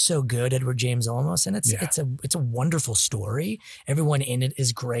so good, Edward James Olmos, and it's a wonderful story. Everyone in it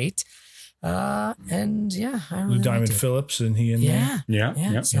is great. And I really Lou Diamond Phillips and he in there.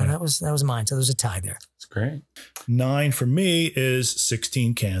 Yeah. So that was mine. So there's a tie there. It's great. 9 for me is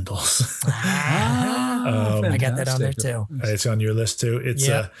 16 Candles. I got that on there too. It's on your list too. It's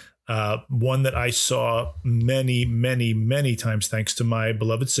one that I saw many, many, many times thanks to my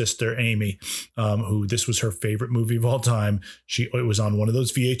beloved sister, Amy, who this was her favorite movie of all time. It was on one of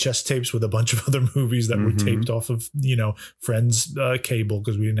those VHS tapes with a bunch of other movies that were taped off of, Friends cable,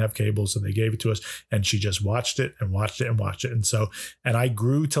 because we didn't have cable, so they gave it to us. And she just watched it and watched it and watched it. And I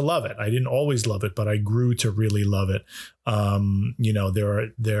grew to love it. I didn't always love it, but I grew to really love it.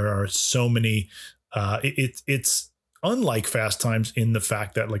 There are so many, it's unlike Fast Times in the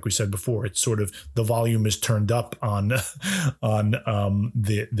fact that, like we said before, it's sort of the volume is turned up on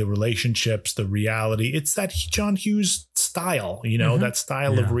the relationships, the reality. It's that John Hughes style, that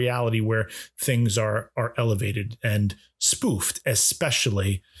style of reality where things are elevated and spoofed,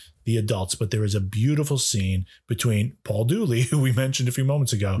 especially the adults. But there is a beautiful scene between Paul Dooley, who we mentioned a few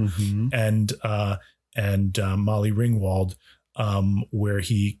moments ago, and Molly Ringwald, where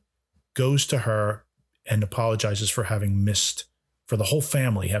he goes to her and apologizes for the whole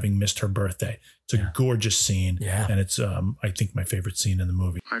family having missed her birthday. It's a gorgeous scene. Yeah. And it's, I think, my favorite scene in the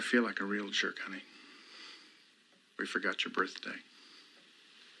movie. I feel like a real jerk, honey. We forgot your birthday.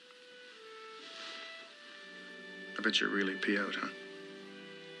 I bet you're really PO'd, huh?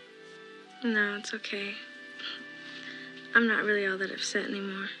 No, it's okay. I'm not really all that upset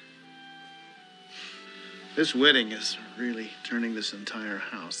anymore. This wedding is really turning this entire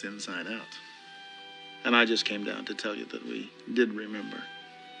house inside out. And I just came down to tell you that we did remember.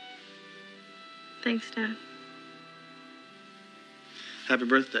 Thanks, Dad. Happy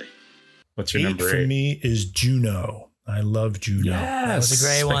birthday. What's your number 8? For me is Juno. I love Juno. Yes. That was a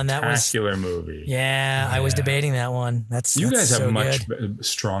great one. That was spectacular movie. Yeah, I was debating that one. You guys have so much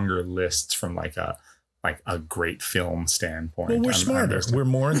stronger lists from like a great film standpoint. Well, we're smarter. We're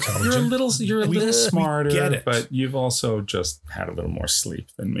more intelligent. You're a little smarter, get it. but you've also just had a little more sleep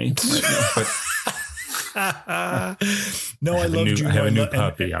than me right now. But no, I love Juno. I have a new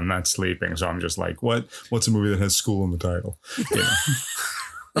puppy. I'm not sleeping, so I'm just like, what's a movie that has school in the title?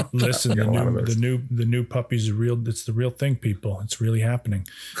 Listen, the new puppy's it's the real thing, people. It's really happening.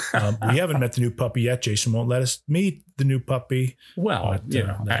 We haven't met the new puppy yet. Jason won't let us meet the new puppy. Well,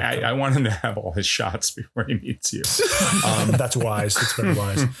 but, I want him to have all his shots before he meets you. That's wise. That's very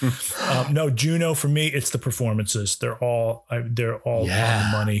wise. No, Juno, for me, it's the performances. They're all on the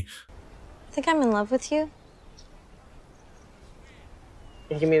money. I think I'm in love with you.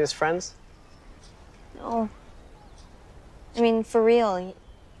 You can meet as friends? No. I mean, for real.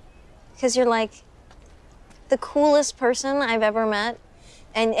 Because you're like the coolest person I've ever met.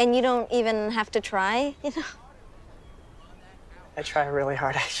 And you don't even have to try, I try really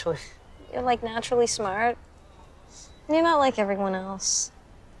hard, actually. You're like naturally smart. And you're not like everyone else.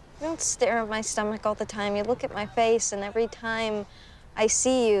 You don't stare at my stomach all the time. You look at my face, and every time I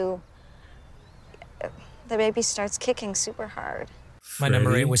see you, the baby starts kicking super hard. My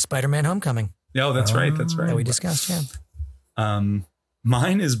number 8 was Spider-Man: Homecoming. No, that's right. That's right. That we discussed, yeah.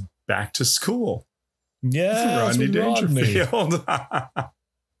 Mine is Back to School. Yeah, Rodney Dangerfield.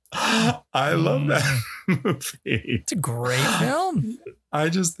 I love that movie. It's a great film. I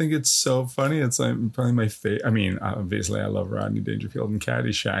just think it's so funny. It's like probably my favorite. I mean, obviously I love Rodney Dangerfield and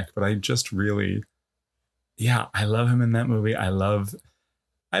Caddyshack, but I just really, I love him in that movie. I love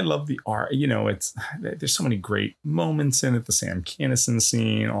the art. There's so many great moments in it. The Sam Kinison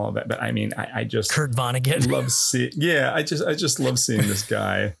scene, all of that. But I mean, I just Kurt Vonnegut. Love seeing. Yeah, I just love seeing this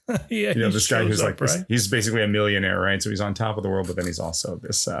guy. This guy who's like he's basically a millionaire, right? So he's on top of the world, but then he's also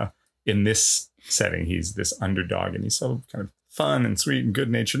this. In this setting, he's this underdog, and he's so kind of fun and sweet and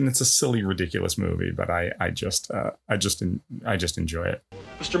good natured. And it's a silly, ridiculous movie, but I just enjoy it.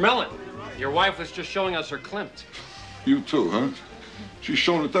 Mr. Mellon, your wife was just showing us her Klimt. You too, huh? She's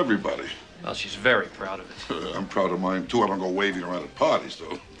shown it to everybody. Well, she's very proud of it. I'm proud of mine, too. I don't go waving around at parties,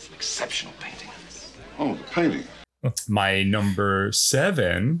 though. It's an exceptional painting. Oh, the painting. My number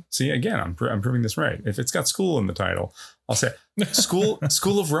 7. See, again, I'm proving this right. If it's got school in the title, I'll say School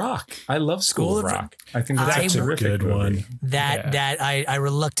of Rock. I love School of Rock. I think that's a terrific good one. I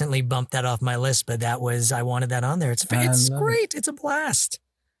reluctantly bumped that off my list, but I wanted that on there. It's great. It's a blast.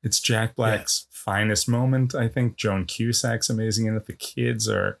 It's Jack Black's finest moment, I think. Joan Cusack's amazing in it. The kids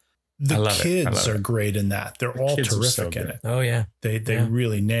are... The kids are great in that. They're all terrific in it. Oh, yeah. They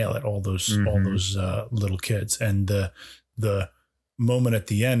really nail it, all those little kids. And the moment at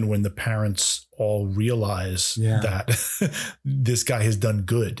the end when the parents all realize that this guy has done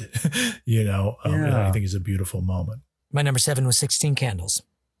good, I think is a beautiful moment. My number 7 was 16 Candles.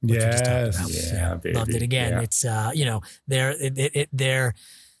 Yes. Yeah, baby. Loved it again. Yeah. It's,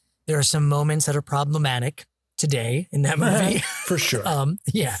 there are some moments that are problematic today in that movie. For sure.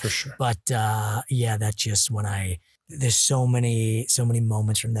 For sure. But that's just when there's so many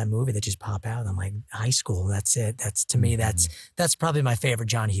moments from that movie that just pop out. I'm like, high school, that's it. That's to me, that's probably my favorite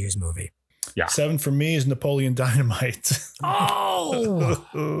John Hughes movie. Yeah. 7 for me is Napoleon Dynamite. See, now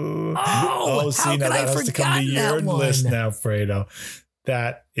that has to come to your list now, Fredo.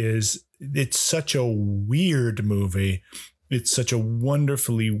 It's such a weird movie. It's such a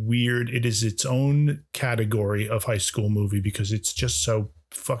wonderfully weird, it is its own category of high school movie because it's just so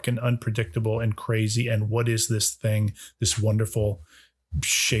fucking unpredictable and crazy. And what is this thing, this wonderful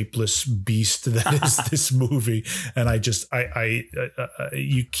shapeless beast that is this movie? And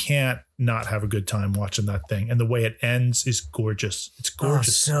you can't not have a good time watching that thing. And the way it ends is gorgeous. It's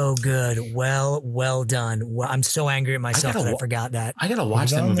gorgeous. Oh, so good. Well done. Well, I'm so angry at myself that I forgot that. I gotta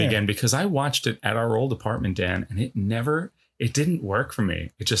watch that movie again because I watched it at our old apartment, Dan, and it didn't work for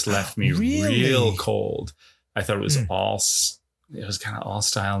me. It just left me real cold. I thought it was it was kind of all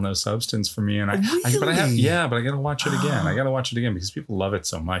style, no substance for me. And I gotta watch it again. I gotta watch it again because people love it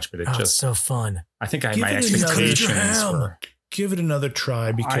so much, but it's so fun. I think I had my expectations were. Give it another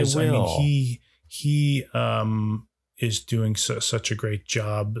try because he is doing such a great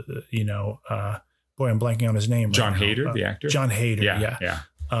job. Boy, I'm blanking on his name. John Hader, the actor. John Hader. Yeah.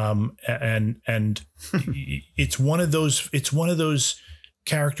 And it's one of those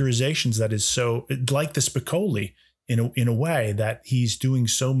characterizations that is so like the Spicoli in a way that he's doing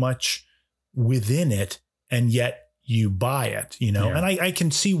so much within it, and yet you buy it, And I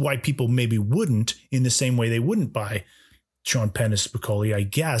can see why people maybe wouldn't, in the same way they wouldn't buy Sean Penn as Spicoli, I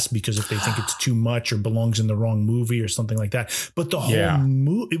guess, because if they think it's too much or belongs in the wrong movie or something like that. But the whole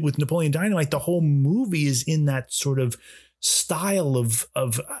movie with Napoleon Dynamite, the whole movie is in that sort of style of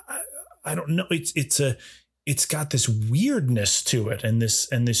I don't know. It's got this weirdness to it and this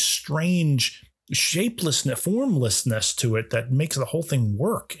strange shapelessness, formlessness to it that makes the whole thing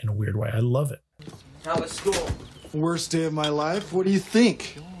work in a weird way. I love it. How was school? Worst day of my life. What do you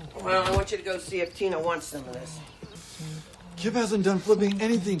think? Well, I want you to go see if Tina wants some of this. Kip hasn't done flipping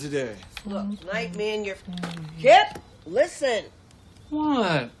anything today. Look, tonight me and your... Kip, listen.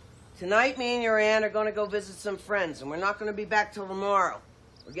 What? Tonight me and your aunt are going to go visit some friends, and we're not going to be back till tomorrow.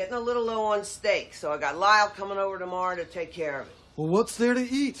 We're getting a little low on steak, so I got Lyle coming over tomorrow to take care of it. Well, what's there to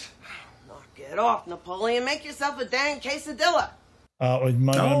eat? Knock it off, Napoleon. Make yourself a dang quesadilla.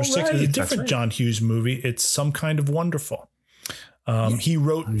 My number 6 is a different John Hughes movie. It's Some Kind of Wonderful. He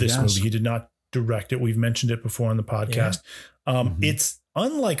wrote this movie. He did not direct it. We've mentioned it before on the podcast. It's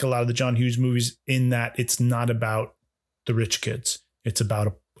unlike a lot of the John Hughes movies in that it's not about the rich kids. It's about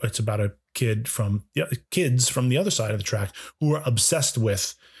a kids from the other side of the track who are obsessed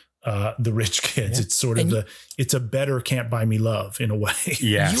with the rich kids. It's sort of it's a better Can't Buy Me Love in a way.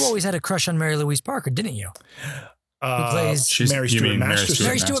 Yes. You always had a crush on Mary Louise Parker, didn't you? Who plays Mary Stuart Masterson.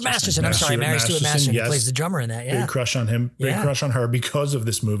 Mary Stuart Masterson. I'm sorry, Mary Stuart Masterson. Who plays the drummer in that. Yeah. Big crush on him. Big crush on her because of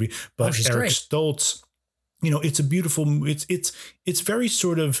this movie. But Eric Stoltz, it's a beautiful. It's very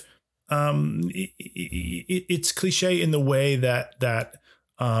sort of. It's cliche in the way that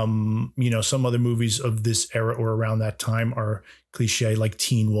some other movies of this era or around that time are cliche, like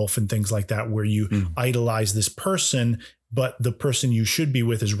Teen Wolf and things like that, where you idolize this person, but the person you should be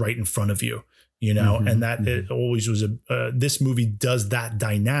with is right in front of you. And that it always was this movie does that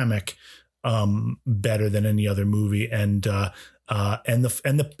dynamic better than any other movie. And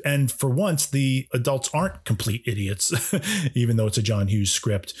for once, the adults aren't complete idiots, even though it's a John Hughes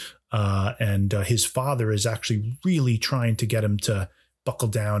script. And his father is actually really trying to get him to buckle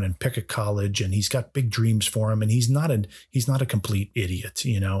down and pick a college, and he's got big dreams for him, and he's not a complete idiot,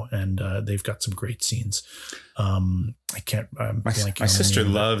 and they've got some great scenes. My sister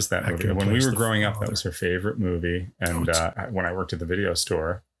loves that movie. When we were growing up, that was her favorite movie. And when I worked at the video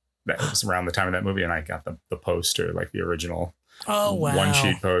store, that was around the time of that movie, and I got the poster, like the original one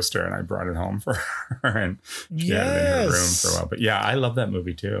sheet poster, and I brought it home for her, and she had it in her room for a while. But yeah, I love that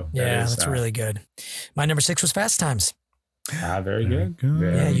movie too. Yeah, that's really good. My number 6 was Fast Times. Very good.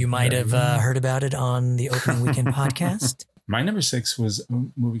 Yeah, you might have heard about it on the Opening Weekend podcast. My number 6 was a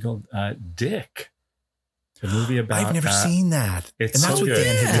movie called Dick. A movie about. I've never seen that. It's so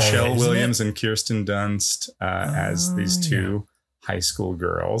good. Michelle Williams and Kirsten Dunst as these two high school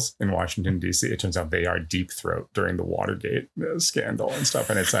girls in Washington, D.C. It turns out they are Deep Throat during the Watergate scandal and stuff.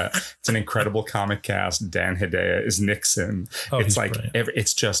 And it's an incredible comic cast. Dan Hedaya is Nixon. It's like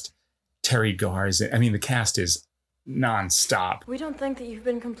it's just Terry Garza. I mean, the cast is nonstop. We don't think that you've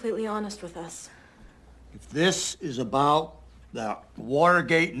been completely honest with us. If this is about the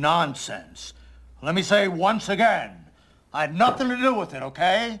Watergate nonsense, let me say once again, I had nothing to do with it,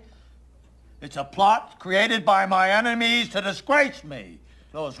 okay? It's a plot created by my enemies to disgrace me.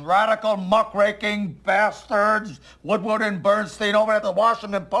 Those radical muckraking bastards, Woodward and Bernstein over at the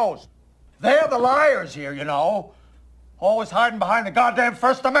Washington Post. They're the liars here, always hiding behind the goddamn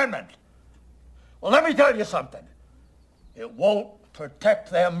First Amendment. Well, let me tell you something. It won't protect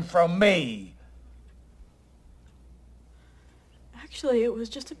them from me. Actually, it was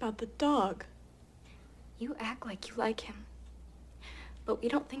just about the dog. You act like you like him, but we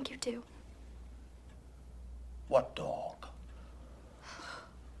don't think you do. What dog?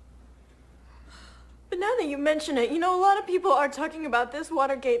 But now that you mention it, you know, a lot of people are talking about this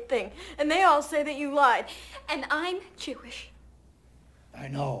Watergate thing, and they all say that you lied. And I'm Jewish. I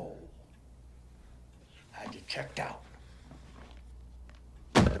know. Had you checked out.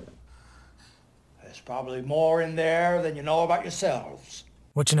 There's probably more in there than you know about yourselves.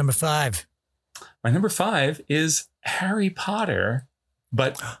 What's your number 5? My number 5 is Harry Potter,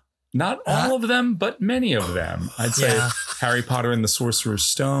 but not all of them, but many of them. I'd say Harry Potter and the Sorcerer's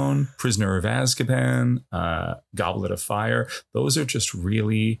Stone, Prisoner of Azkaban, Goblet of Fire. Those are just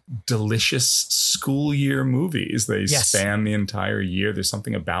really delicious school year movies. They span the entire year. There's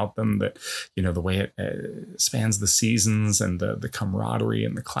something about them that, you know, the way it spans the seasons and the camaraderie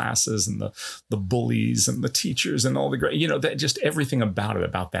and the classes and the bullies and the teachers and all the great, you know, that just everything about it,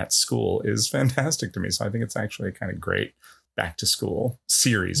 about that school is fantastic to me. So I think it's actually a kind of great back to school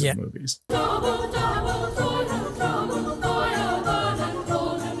series of movies.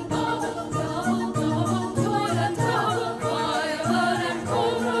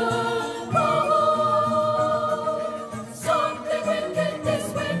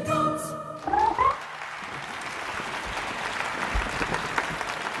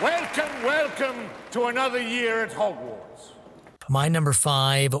 Welcome to another year at Hogwarts. My number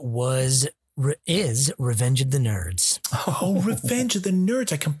 5 is Revenge of the Nerds. Oh, Revenge of the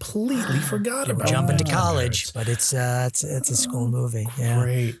Nerds! I completely forgot about. Jumping to college, but it's a school movie. Yeah,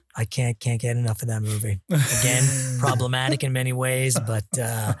 great. I can't get enough of that movie. Again, problematic in many ways, but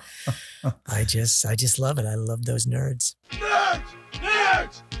I just love it. I love those nerds. Nerds!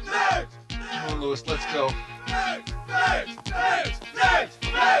 Nerds! Nerds! Come on, Lewis, let's go. Nerds! Nerds! Nerds! Nerds!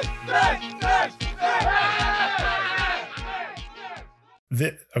 Nerds! Nerds!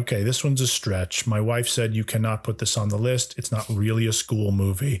 Nerds! Okay, this one's a stretch. My wife said you cannot put this on the list. It's not really a school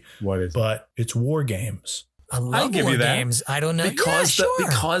movie. What is it? But it's War Games. I love War Games. I don't know. Because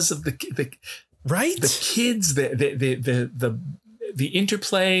of the right? The kids, the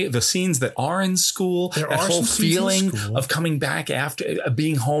interplay, the scenes that are in school, that whole feeling of coming back after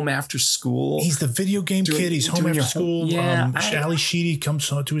being home after school. He's the video game kid. He's home after school. Ali Sheedy comes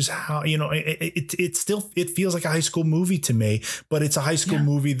to his house. You know, it feels like a high school movie to me, but it's a high school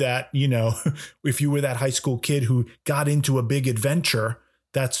movie that, you know, if you were that high school kid who got into a big adventure,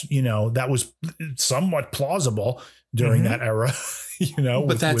 that's, you know, that was somewhat plausible during that era. You know,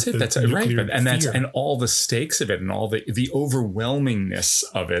 but that's right. And all the stakes of it and all the overwhelmingness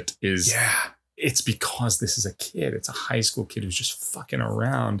of it is, it's because this is a kid. It's a high school kid who's just fucking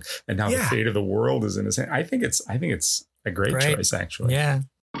around, and now the fate of the world is in his hand. I think it's a great choice, actually. Yeah.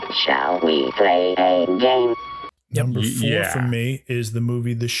 Shall we play a game? Number 4 for me is the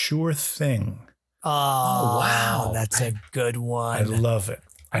movie The Sure Thing. Oh wow, that's a good one. I love it.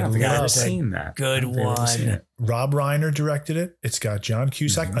 I don't think I've ever seen that. Good one. Rob Reiner directed it. It's got John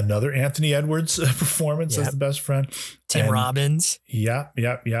Cusack, another Anthony Edwards performance as the best friend. Tim Robbins. Yep.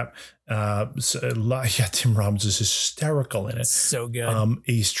 Tim Robbins is hysterical in it. So good.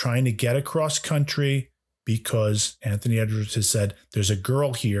 He's trying to get across country because Anthony Edwards has said there's a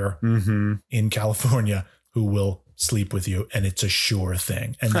girl here in California who will sleep with you, and it's a sure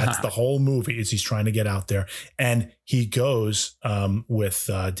thing. And that's the whole movie, is he's trying to get out there. And he goes with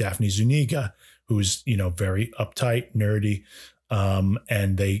Daphne Zuniga, who's, you know, very uptight, nerdy.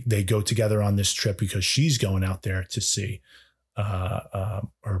 And they go together on this trip because she's going out there to see her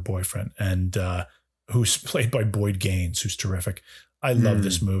boyfriend, and who's played by Boyd Gaines, who's terrific. I love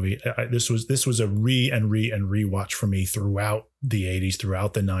this movie. This was a rewatch for me throughout the 80s,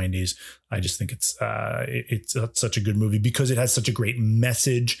 throughout the 90s. I just think it's such a good movie because it has such a great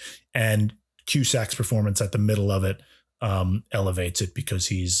message, and Cusack's performance at the middle of it elevates it because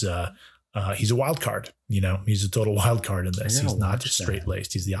he's a wild card. You know, he's a total wild card in this. He's not just straight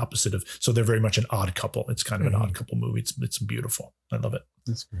laced. He's the opposite of. So they're very much an odd couple. It's kind of an odd couple movie. It's beautiful. I love it.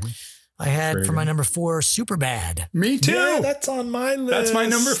 That's great. I had for my number 4, Superbad. Me too. Yeah, that's on my list. That's my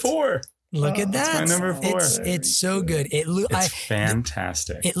number 4. Look at that. That's my number 4. It's so good. It's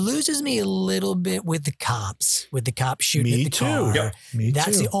fantastic. It loses me a little bit with the cops shooting at the car. Yep.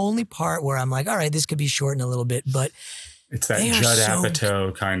 That's the only part where I'm like, all right, this could be shortened a little bit, but it's that Judd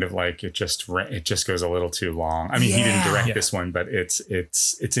Apatow kind of like it just goes a little too long. I mean, he didn't direct this one, but it's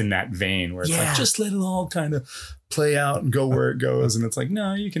in that vein where it's like, just let it all kind of play out and go where it goes. And it's like,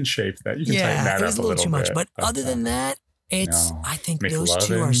 no, you can shape that. You can tighten that up a little too much. bit. But other than that, I think those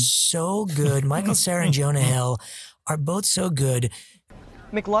two are so good. Michael Cera and Jonah Hill are both so good.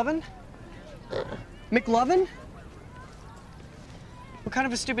 McLovin? McLovin? What kind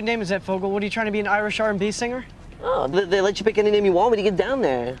of a stupid name is that, Fogel? What, are you trying to be an Irish R&B singer? Oh, they let you pick any name you want when you get down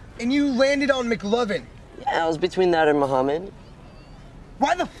there. And you landed on McLovin? Yeah, I was between that and Muhammad.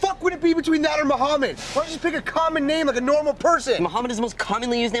 Why the fuck fuck would it be between that or Muhammad? Why don't you just pick a common name like a normal person? Muhammad is the most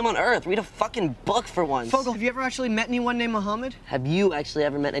commonly used name on Earth. Read a fucking book for once. Fogel, have you ever actually met anyone named Muhammad? Have you actually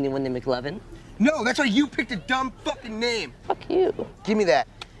ever met anyone named McLovin? No, that's why you picked a dumb fucking name. Fuck you. Give me that.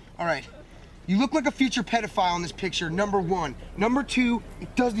 All right. You look like a future pedophile in this picture, number one. Number two,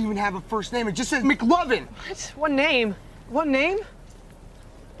 it doesn't even have a first name. It just says McLovin. What? What name? What name?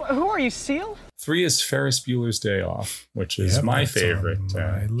 Who are you, Seal? 3 is Ferris Bueller's Day Off, which is my favorite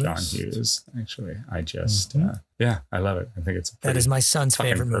John Hughes. Actually, I just, I love it. I think it's that is my son's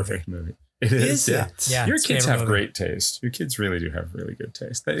favorite perfect movie. It is, yeah. Yeah, your kids have great taste. Your kids really do have really good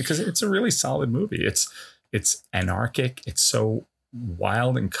taste because it's a really solid movie. It's anarchic. It's so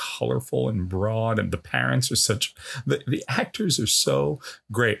wild and colorful and broad, and the parents are such. The actors are so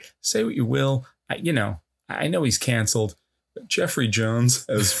great. Say what you will, I know he's canceled. Jeffrey Jones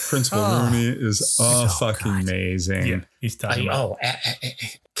as Principal Rooney is fucking amazing. Yeah, he's talking about.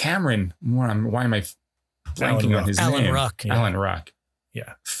 Cameron. Why am I blanking on his name? Alan Ruck. Yeah. Alan Ruck.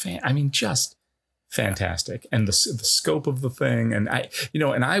 Yeah. Just fantastic. And the scope of the thing. And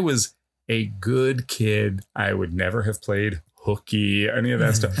I was a good kid. I would never have played hooky, any of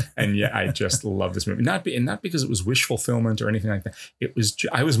that stuff. And yet I just love this movie. Not because it was wish fulfillment or anything like that. It was,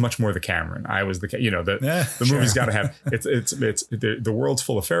 I was much more the Cameron. I was the movie's got to have, it's the world's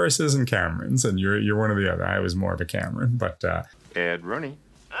full of Ferrises and Camerons, and you're one or the other. I was more of a Cameron, but, Ed Rooney.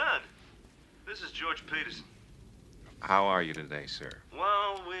 Ed, this is George Peterson. How are you today, sir?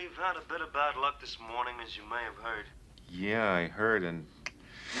 Well, we've had a bit of bad luck this morning, as you may have heard. Yeah, I heard, and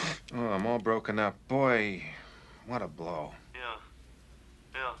I'm all broken up. Boy, what a blow.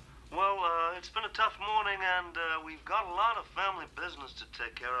 Yeah. Well, it's been a tough morning, and we've got a lot of family business to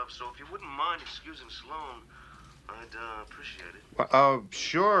take care of, so if you wouldn't mind excusing Sloan, I'd appreciate it.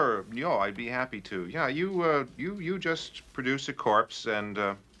 Sure. I'd be happy to. Yeah, you just produce a corpse, and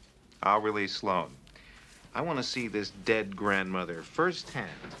I'll release Sloan. I want to see this dead grandmother firsthand.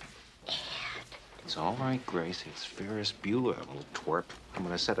 It's all right, Grace. It's Ferris Bueller, a little twerp. I'm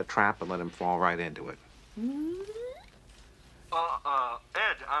going to set a trap and let him fall right into it.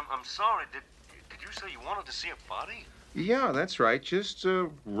 Ed, I'm sorry. Did you say you wanted to see a body? Yeah, that's right. Just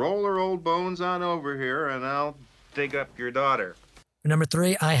roll her old bones on over here, and I'll dig up your daughter. Number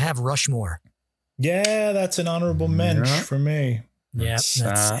 3, I have Rushmore. Yeah, that's an honorable mensch for me. Yeah,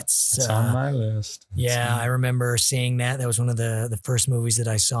 it's on my list. Yeah, I remember seeing that. That was one of the first movies that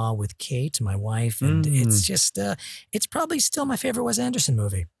I saw with Kate, my wife, and it's just it's probably still my favorite Wes Anderson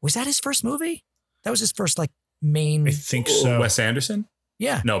movie. Was that his first movie? That was his first main. I think so. Wes Anderson?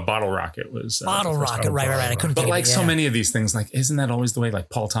 Yeah. No, Bottle Rocket was. Bottle Rocket, right. I couldn't think of it. So many of these things, isn't that always the way?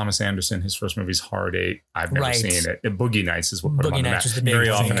 Like Paul Thomas Anderson, his first movie's Hard 8. I've never seen it. Boogie Nights is what put him on the map. Very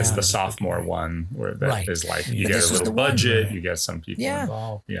often it's the sophomore one where that is you get a little budget, you get some people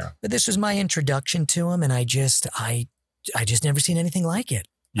involved. Yeah. But this was my introduction to him, and I just never seen anything like it.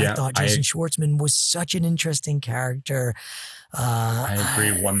 Yeah, I thought Jason Schwartzman was such an interesting character. I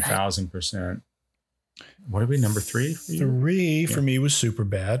agree 1,000%. What are we, number 3? 3 for me was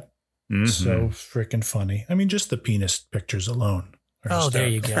Superbad. So freaking funny. I mean, just the penis pictures alone. There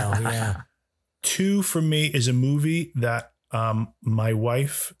you go. Yeah. 2 for me is a movie that my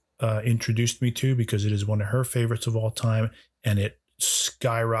wife introduced me to because it is one of her favorites of all time, and it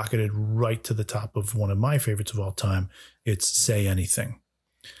skyrocketed right to the top of one of my favorites of all time. It's Say Anything.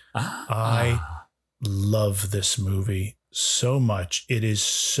 I love this movie so much. It is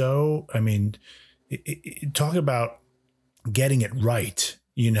so, talk about getting it right,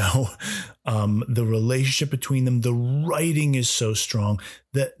 the relationship between them, the writing is so strong.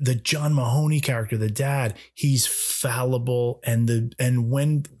 The John Mahoney character, the dad, he's fallible. And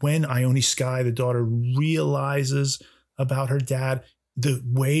when Ione Skye, the daughter, realizes about her dad, the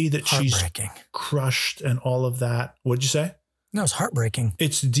way that she's crushed and all of that. What'd you say? No, it's heartbreaking.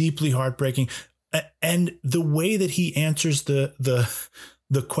 It's deeply heartbreaking. And the way that he answers the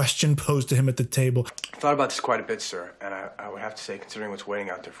question posed to him at the table. I thought about this quite a bit, sir, and I would have to say, considering what's waiting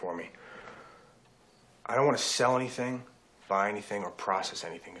out there for me, I don't want to sell anything, buy anything, or process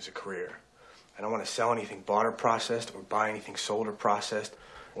anything as a career. I don't want to sell anything bought or processed, or buy anything sold or processed,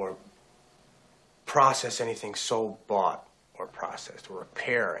 or process anything sold, bought, or processed, or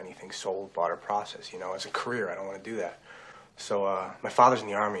repair anything sold, bought, or processed. As a career, I don't want to do that. So my father's in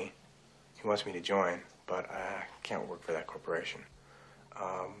the Army. He wants me to join, but I can't work for that corporation.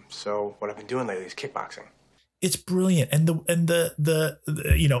 So what I've been doing lately is kickboxing. It's brilliant, and the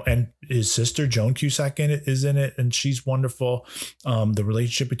you know, and his sister Joan Cusack is in it, and she's wonderful. The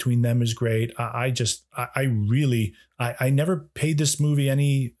relationship between them is great. I never paid this movie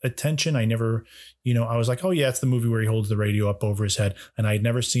any attention. I never, you know, I was like, oh yeah, it's the movie where he holds the radio up over his head, and I'd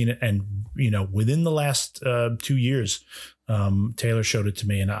never seen it. And you know, within the last 2 years, Taylor showed it to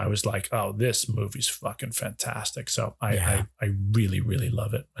me, and I was like, oh, this movie's fucking fantastic. So I really, really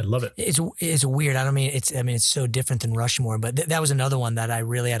love it. I love it. It's weird. It's so different than Rushmore, but that was another one that I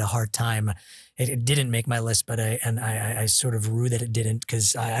really had a hard time. It didn't make my list, but I sort of rue that it didn't,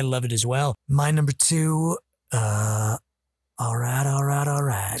 because I love it as well. My number 2, all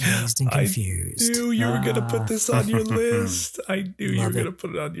right. Dazed and Confused. I knew you were going to put this on your list. I knew you were going to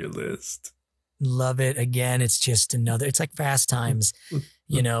put it on your list. Love it. Again, it's just it's like Fast Times,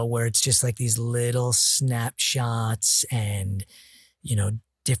 you know, where it's just like these little snapshots and, you know,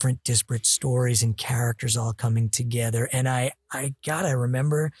 different disparate stories and characters all coming together. And I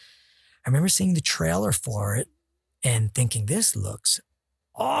remember seeing the trailer for it and thinking, this looks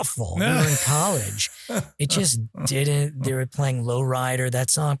awful. We were in college. It just didn't. They were playing Lowrider,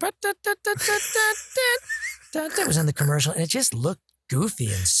 that song. That was in the commercial, and it just looked goofy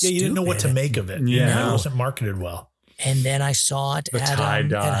and stupid. Yeah, you didn't know what to make of it. Yeah, it wasn't marketed well. And then I saw it at Hofstra.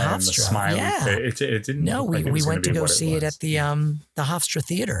 And the smiling face. It didn't. No, we went to go see it at the Hofstra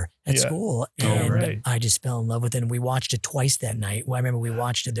Theater at school, and I just fell in love with it. And we watched it twice that night. Well, I remember we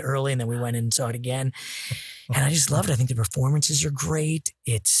watched it early, and then we went in and saw it again, and I just loved it. I think the performances are great.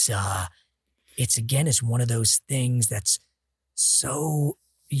 It's one of those things that's so.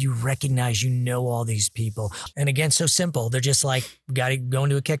 You recognize, you know, all these people. And again, so simple. They're just like, got to go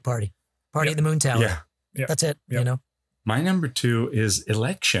into a kick party at the Moon Tower. Yeah. That's it, you know? My number 2 is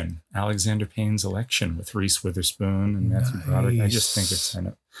Election, Alexander Payne's Election with Reese Witherspoon and Matthew Broderick. I just think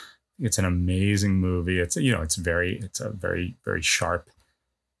it's an amazing movie. It's a very, very sharp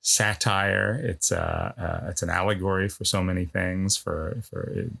satire. It's an allegory for so many things.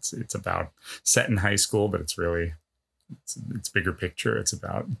 It's about set in high school, but it's really, it's bigger picture. It's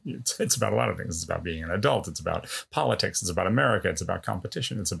about a lot of things. It's about being an adult. It's about politics. It's about America. It's about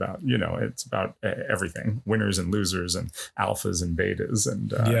competition. It's about, you know, it's about everything, winners and losers and alphas and betas.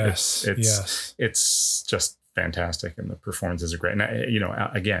 And it's just fantastic. And the performances are great. And, you know,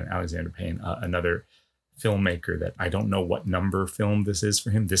 again, Alexander Payne, another filmmaker that I don't know what number film this is for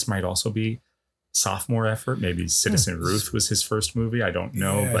him. This might also be sophomore effort. Maybe Citizen Ruth was his first movie. I don't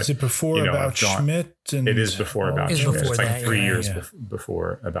know. Yeah, but is it before About Schmidt? It is before About Schmidt. It's like 3 years Yeah.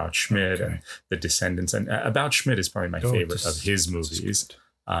 before About Schmidt and The Descendants. And About Schmidt is probably my favorite of his movies.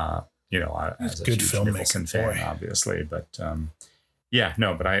 You know, as a good huge filmmaker, Nicholson fan, obviously. But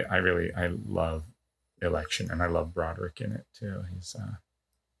but I love Election, and I love Broderick in it too.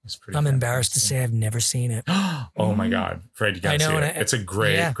 He's pretty. I'm embarrassed to say I've never seen it. Oh my God, Fred, you got to see it. It's a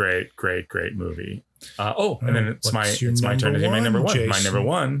great movie. And then it's my turn to do my number 1. Jason. My number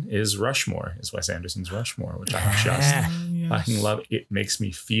 1 is Rushmore, is Wes Anderson's Rushmore, which I just fucking love. It makes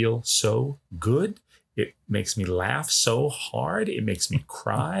me feel so good. It makes me laugh so hard. It makes me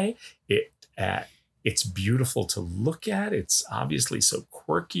cry. It's beautiful to look at. It's obviously so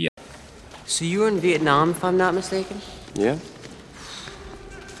quirky. So you were in Vietnam, if I'm not mistaken? Yeah?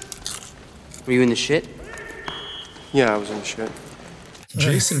 Were you in the shit? Yeah, I was in the shit.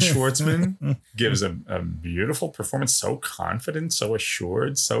 Jason Schwartzman gives a beautiful performance, so confident, so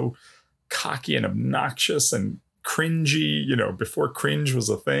assured, so cocky and obnoxious and cringy. You know, before cringe was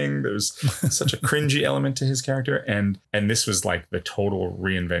a thing, there's such a cringy element to his character. And this was like the total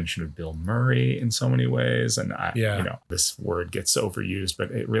reinvention of Bill Murray in so many ways. And you know, this word gets overused, but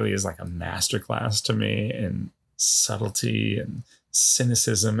it really is like a masterclass to me in subtlety and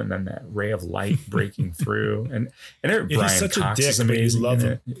cynicism, and then that ray of light breaking through. And Brian Cox is amazing. You love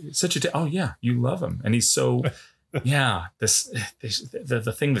him. Oh yeah, you love him, and he's so the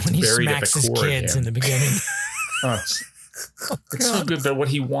thing that's When he buried at smacks the his core kids of him. in the beginning. It's so good that what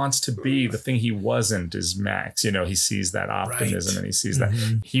he wants to be, the thing he wasn't, is Max. You know, he sees that optimism and he sees that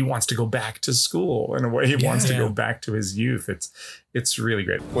he wants to go back to school in a way. He wants to go back to his youth. It's really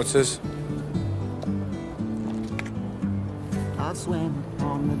great. What's this?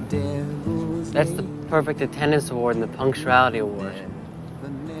 That's the Perfect Attendance Award and the Punctuality Award.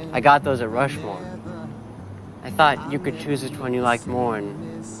 I got those at Rushmore. I thought you could choose which one you liked more,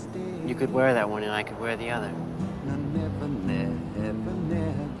 and you could wear that one and I could wear the other.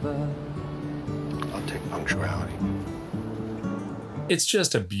 I'll take punctuality. It's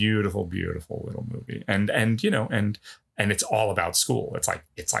just a beautiful, beautiful little movie. And you know, and it's all about school. It's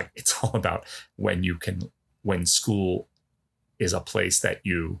all about when school is a place that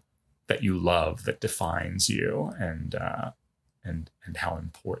you that you love that defines you, and how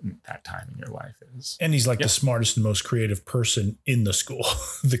important that time in your life is. And he's like the smartest and most creative person in the school,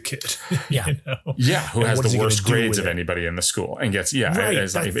 the kid. Yeah. You know? Yeah. Who And has what is the he worst gonna do grades with of it? anybody in the school and gets, Right,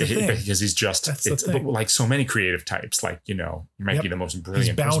 that's the thing. because he's just, That's the it's thing. like so many creative types, like, you know, you might Yep. be the most He's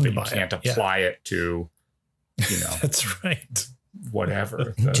brilliant person, bound but you by can't it. Yeah. apply it to, you know, That's right.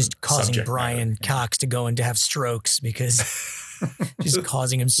 whatever. the Just causing subject Brian matter. Cox to go in to have strokes because just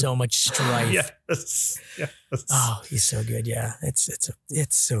causing him so much strife. Yes. Oh, he's so good. Yeah, it's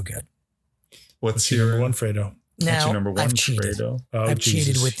so good. What's your your number one, Fredo? Now, your number one, I've cheated. Fredo? Oh, I've Jesus.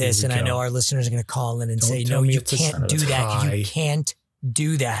 cheated with this, Here we and I go. know our listeners are going to call in and Don't say, tell "No, me you it's a can't do that. tie. You can't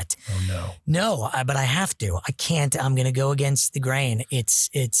do that." Oh no. No, but I have to. I can't. I'm going to go against the grain.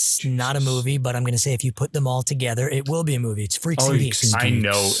 It's not a movie, but I'm going to say if you put them all together, it will be a movie. It's Freaks and Geeks. I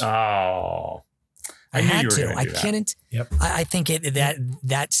know. Oh, I knew had you were to. gonna I do that. couldn't. Yep. I think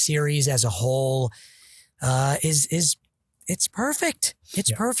that series as a whole is it's perfect.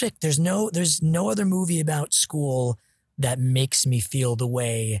 It's perfect. There's no other movie about school that makes me feel the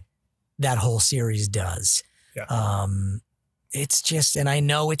way that whole series does. Yeah. It's just, and I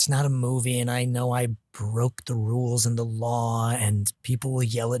know it's not a movie, and I know I broke the rules and the law, and people will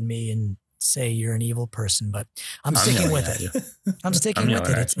yell at me and say you're an evil person, but I'm sticking yelling with at it. you. I'm sticking with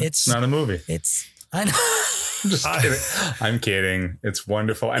yelling it. at you. It's not a movie. I know. I'm just kidding. I'm kidding. It's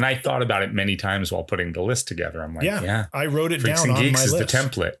wonderful. And I thought about it many times while putting the list together. I'm like, yeah. I wrote it Freaks down and on Geeks my is list. the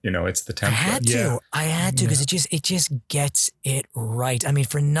template. You know, it's the template. I had to because it just gets it right. I mean,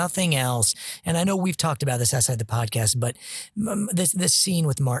 for nothing else. And I know we've talked about this outside the podcast, but this scene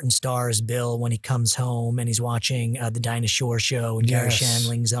with Martin Starr's Bill when he comes home and he's watching the Dinah Shore show and Gary Yes.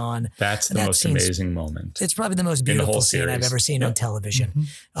 Shandling's on. That's the That most scene's- amazing moment. It's probably the most in the beautiful whole scene I've series. ever seen on television.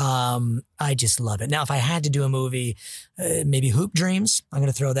 I just love it. Now, if I had to do a movie, maybe Hoop Dreams, I'm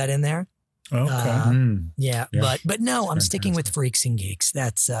going to throw that in there. Okay. Yeah, but no, I'm sticking with Freaks and Geeks.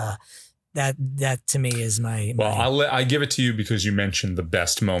 That's that to me is my. Well, I give it to you because you mentioned the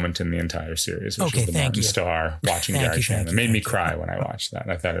best moment in the entire series, which Okay, is the thank Martin you. Starr watching Thank Gary you, thank Shandling. you, It made me thank you. cry when I watched that.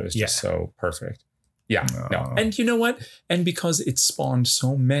 I thought it was just so perfect. Yeah, no. And you know what? And because it spawned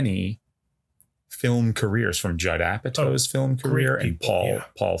so many film careers, from Judd Apatow's film career and Paul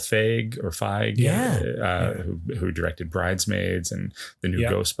Feig who directed Bridesmaids and the new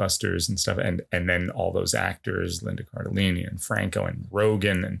Ghostbusters and stuff, and then all those actors, Linda Cardellini and Franco and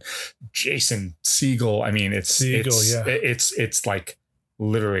Rogan and Jason Segel. I mean, it's like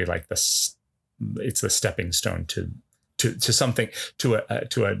literally like it's the stepping stone to something, to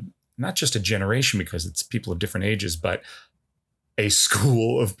a not just a generation, because it's people of different ages, but a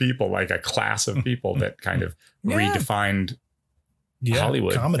school of people, like a class of people that kind of redefined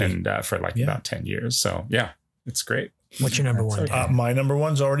Hollywood comedy. and for about 10 years. So yeah, it's great. What's your number one? My number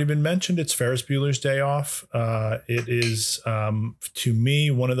one's already been mentioned. It's Ferris Bueller's Day Off. It is, to me,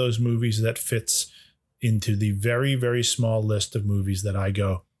 one of those movies that fits into the very, very small list of movies that I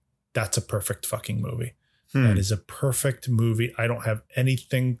go, that's a perfect fucking movie. That is a perfect movie. I don't have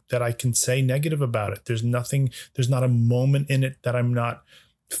anything that I can say negative about it. There's not a moment in it that I'm not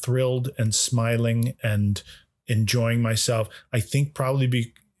thrilled and smiling and enjoying myself. I think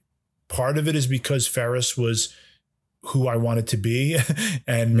probably part of it is because Ferris was who I wanted to be,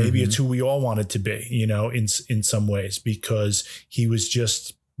 and maybe it's who we all wanted to be, you know, in some ways, because he was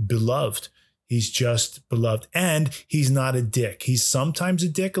just beloved. He's just beloved, and he's not a dick. He's sometimes a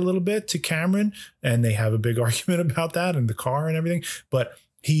dick a little bit to Cameron, and they have a big argument about that in the car and everything. But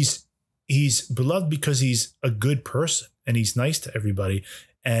he's beloved because he's a good person and he's nice to everybody.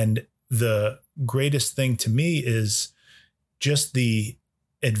 And the greatest thing to me is just the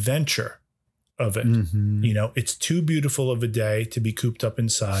adventure of it. You know, it's too beautiful of a day to be cooped up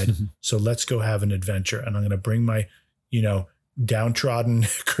inside. So let's go have an adventure. And I'm going to bring my, downtrodden,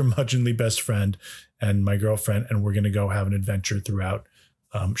 curmudgeonly best friend and my girlfriend, and we're going to go have an adventure throughout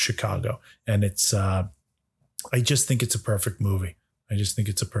Chicago. And it's, I just think it's a perfect movie. I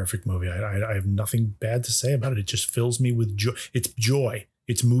I have nothing bad to say about it. It just fills me with joy. It's joy.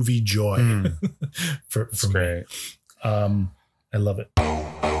 It's movie joy for me. I love it.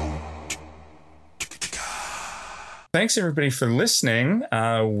 Thanks, everybody, for listening.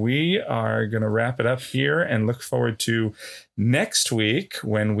 We are going to wrap it up here and look forward to next week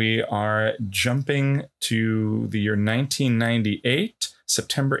when we are jumping to the year 1998,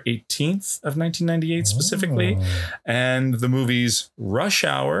 September 18th of 1998 specifically, and the movies Rush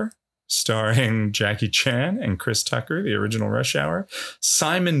Hour, starring Jackie Chan and Chris Tucker, the original Rush Hour,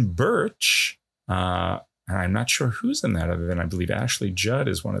 Simon Birch, and I'm not sure who's in that other than I believe Ashley Judd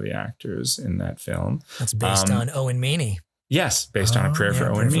is one of the actors in that film. That's based on Owen Meany. Yes, based on A Prayer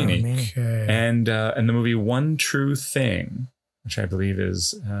for Owen Meany. Okay. And the movie One True Thing, which I believe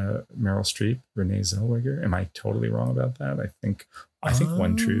is Meryl Streep, Renee Zellweger. Am I totally wrong about that? I think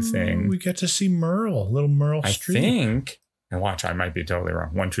One True Thing. We get to see little Meryl Streep. I think, and watch, I might be totally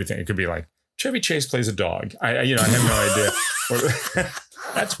wrong. One True Thing. It could be like Chevy Chase plays a dog. I have no idea.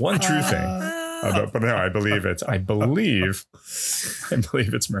 That's one true thing. But no, I believe it's Meryl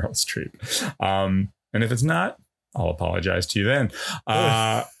Streep. And if it's not, I'll apologize to you then.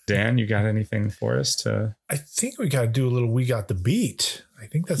 Dan, you got anything for us to? I think we got to do a little We Got the Beat. I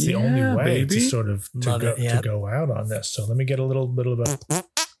think that's the only way to sort of to go out on this. So let me get a little bit of a.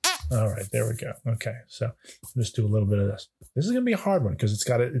 All right, there we go. Okay, so let's do a little bit of this. This is gonna be a hard one because it's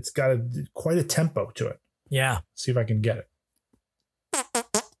got quite a tempo to it. Yeah. See if I can get it.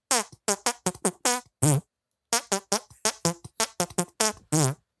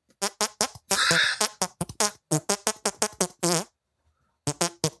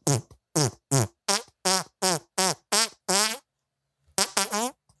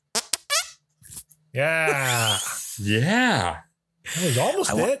 Yeah. Yeah. That was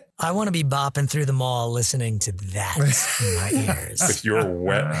almost it. I want to be bopping through the mall listening to that in my ears. With your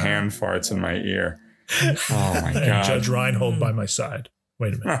wet hand farts in my ear. Oh my God. And Judge Reinhold by my side.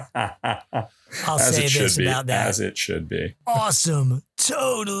 Wait a minute. I'll say this about that. As it should be. Awesome.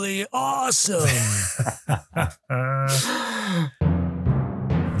 Totally awesome.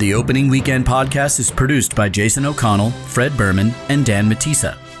 The Opening Weekend podcast is produced by Jason O'Connell, Fred Berman, and Dan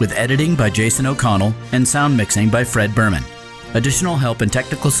Matissa, with editing by Jason O'Connell and sound mixing by Fred Berman. Additional help and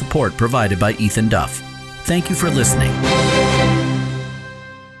technical support provided by Ethan Duff. Thank you for listening.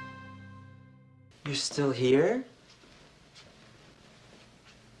 You're still here?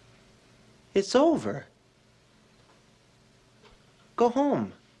 It's over. Go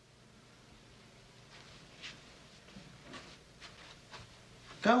home.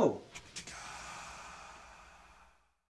 Go.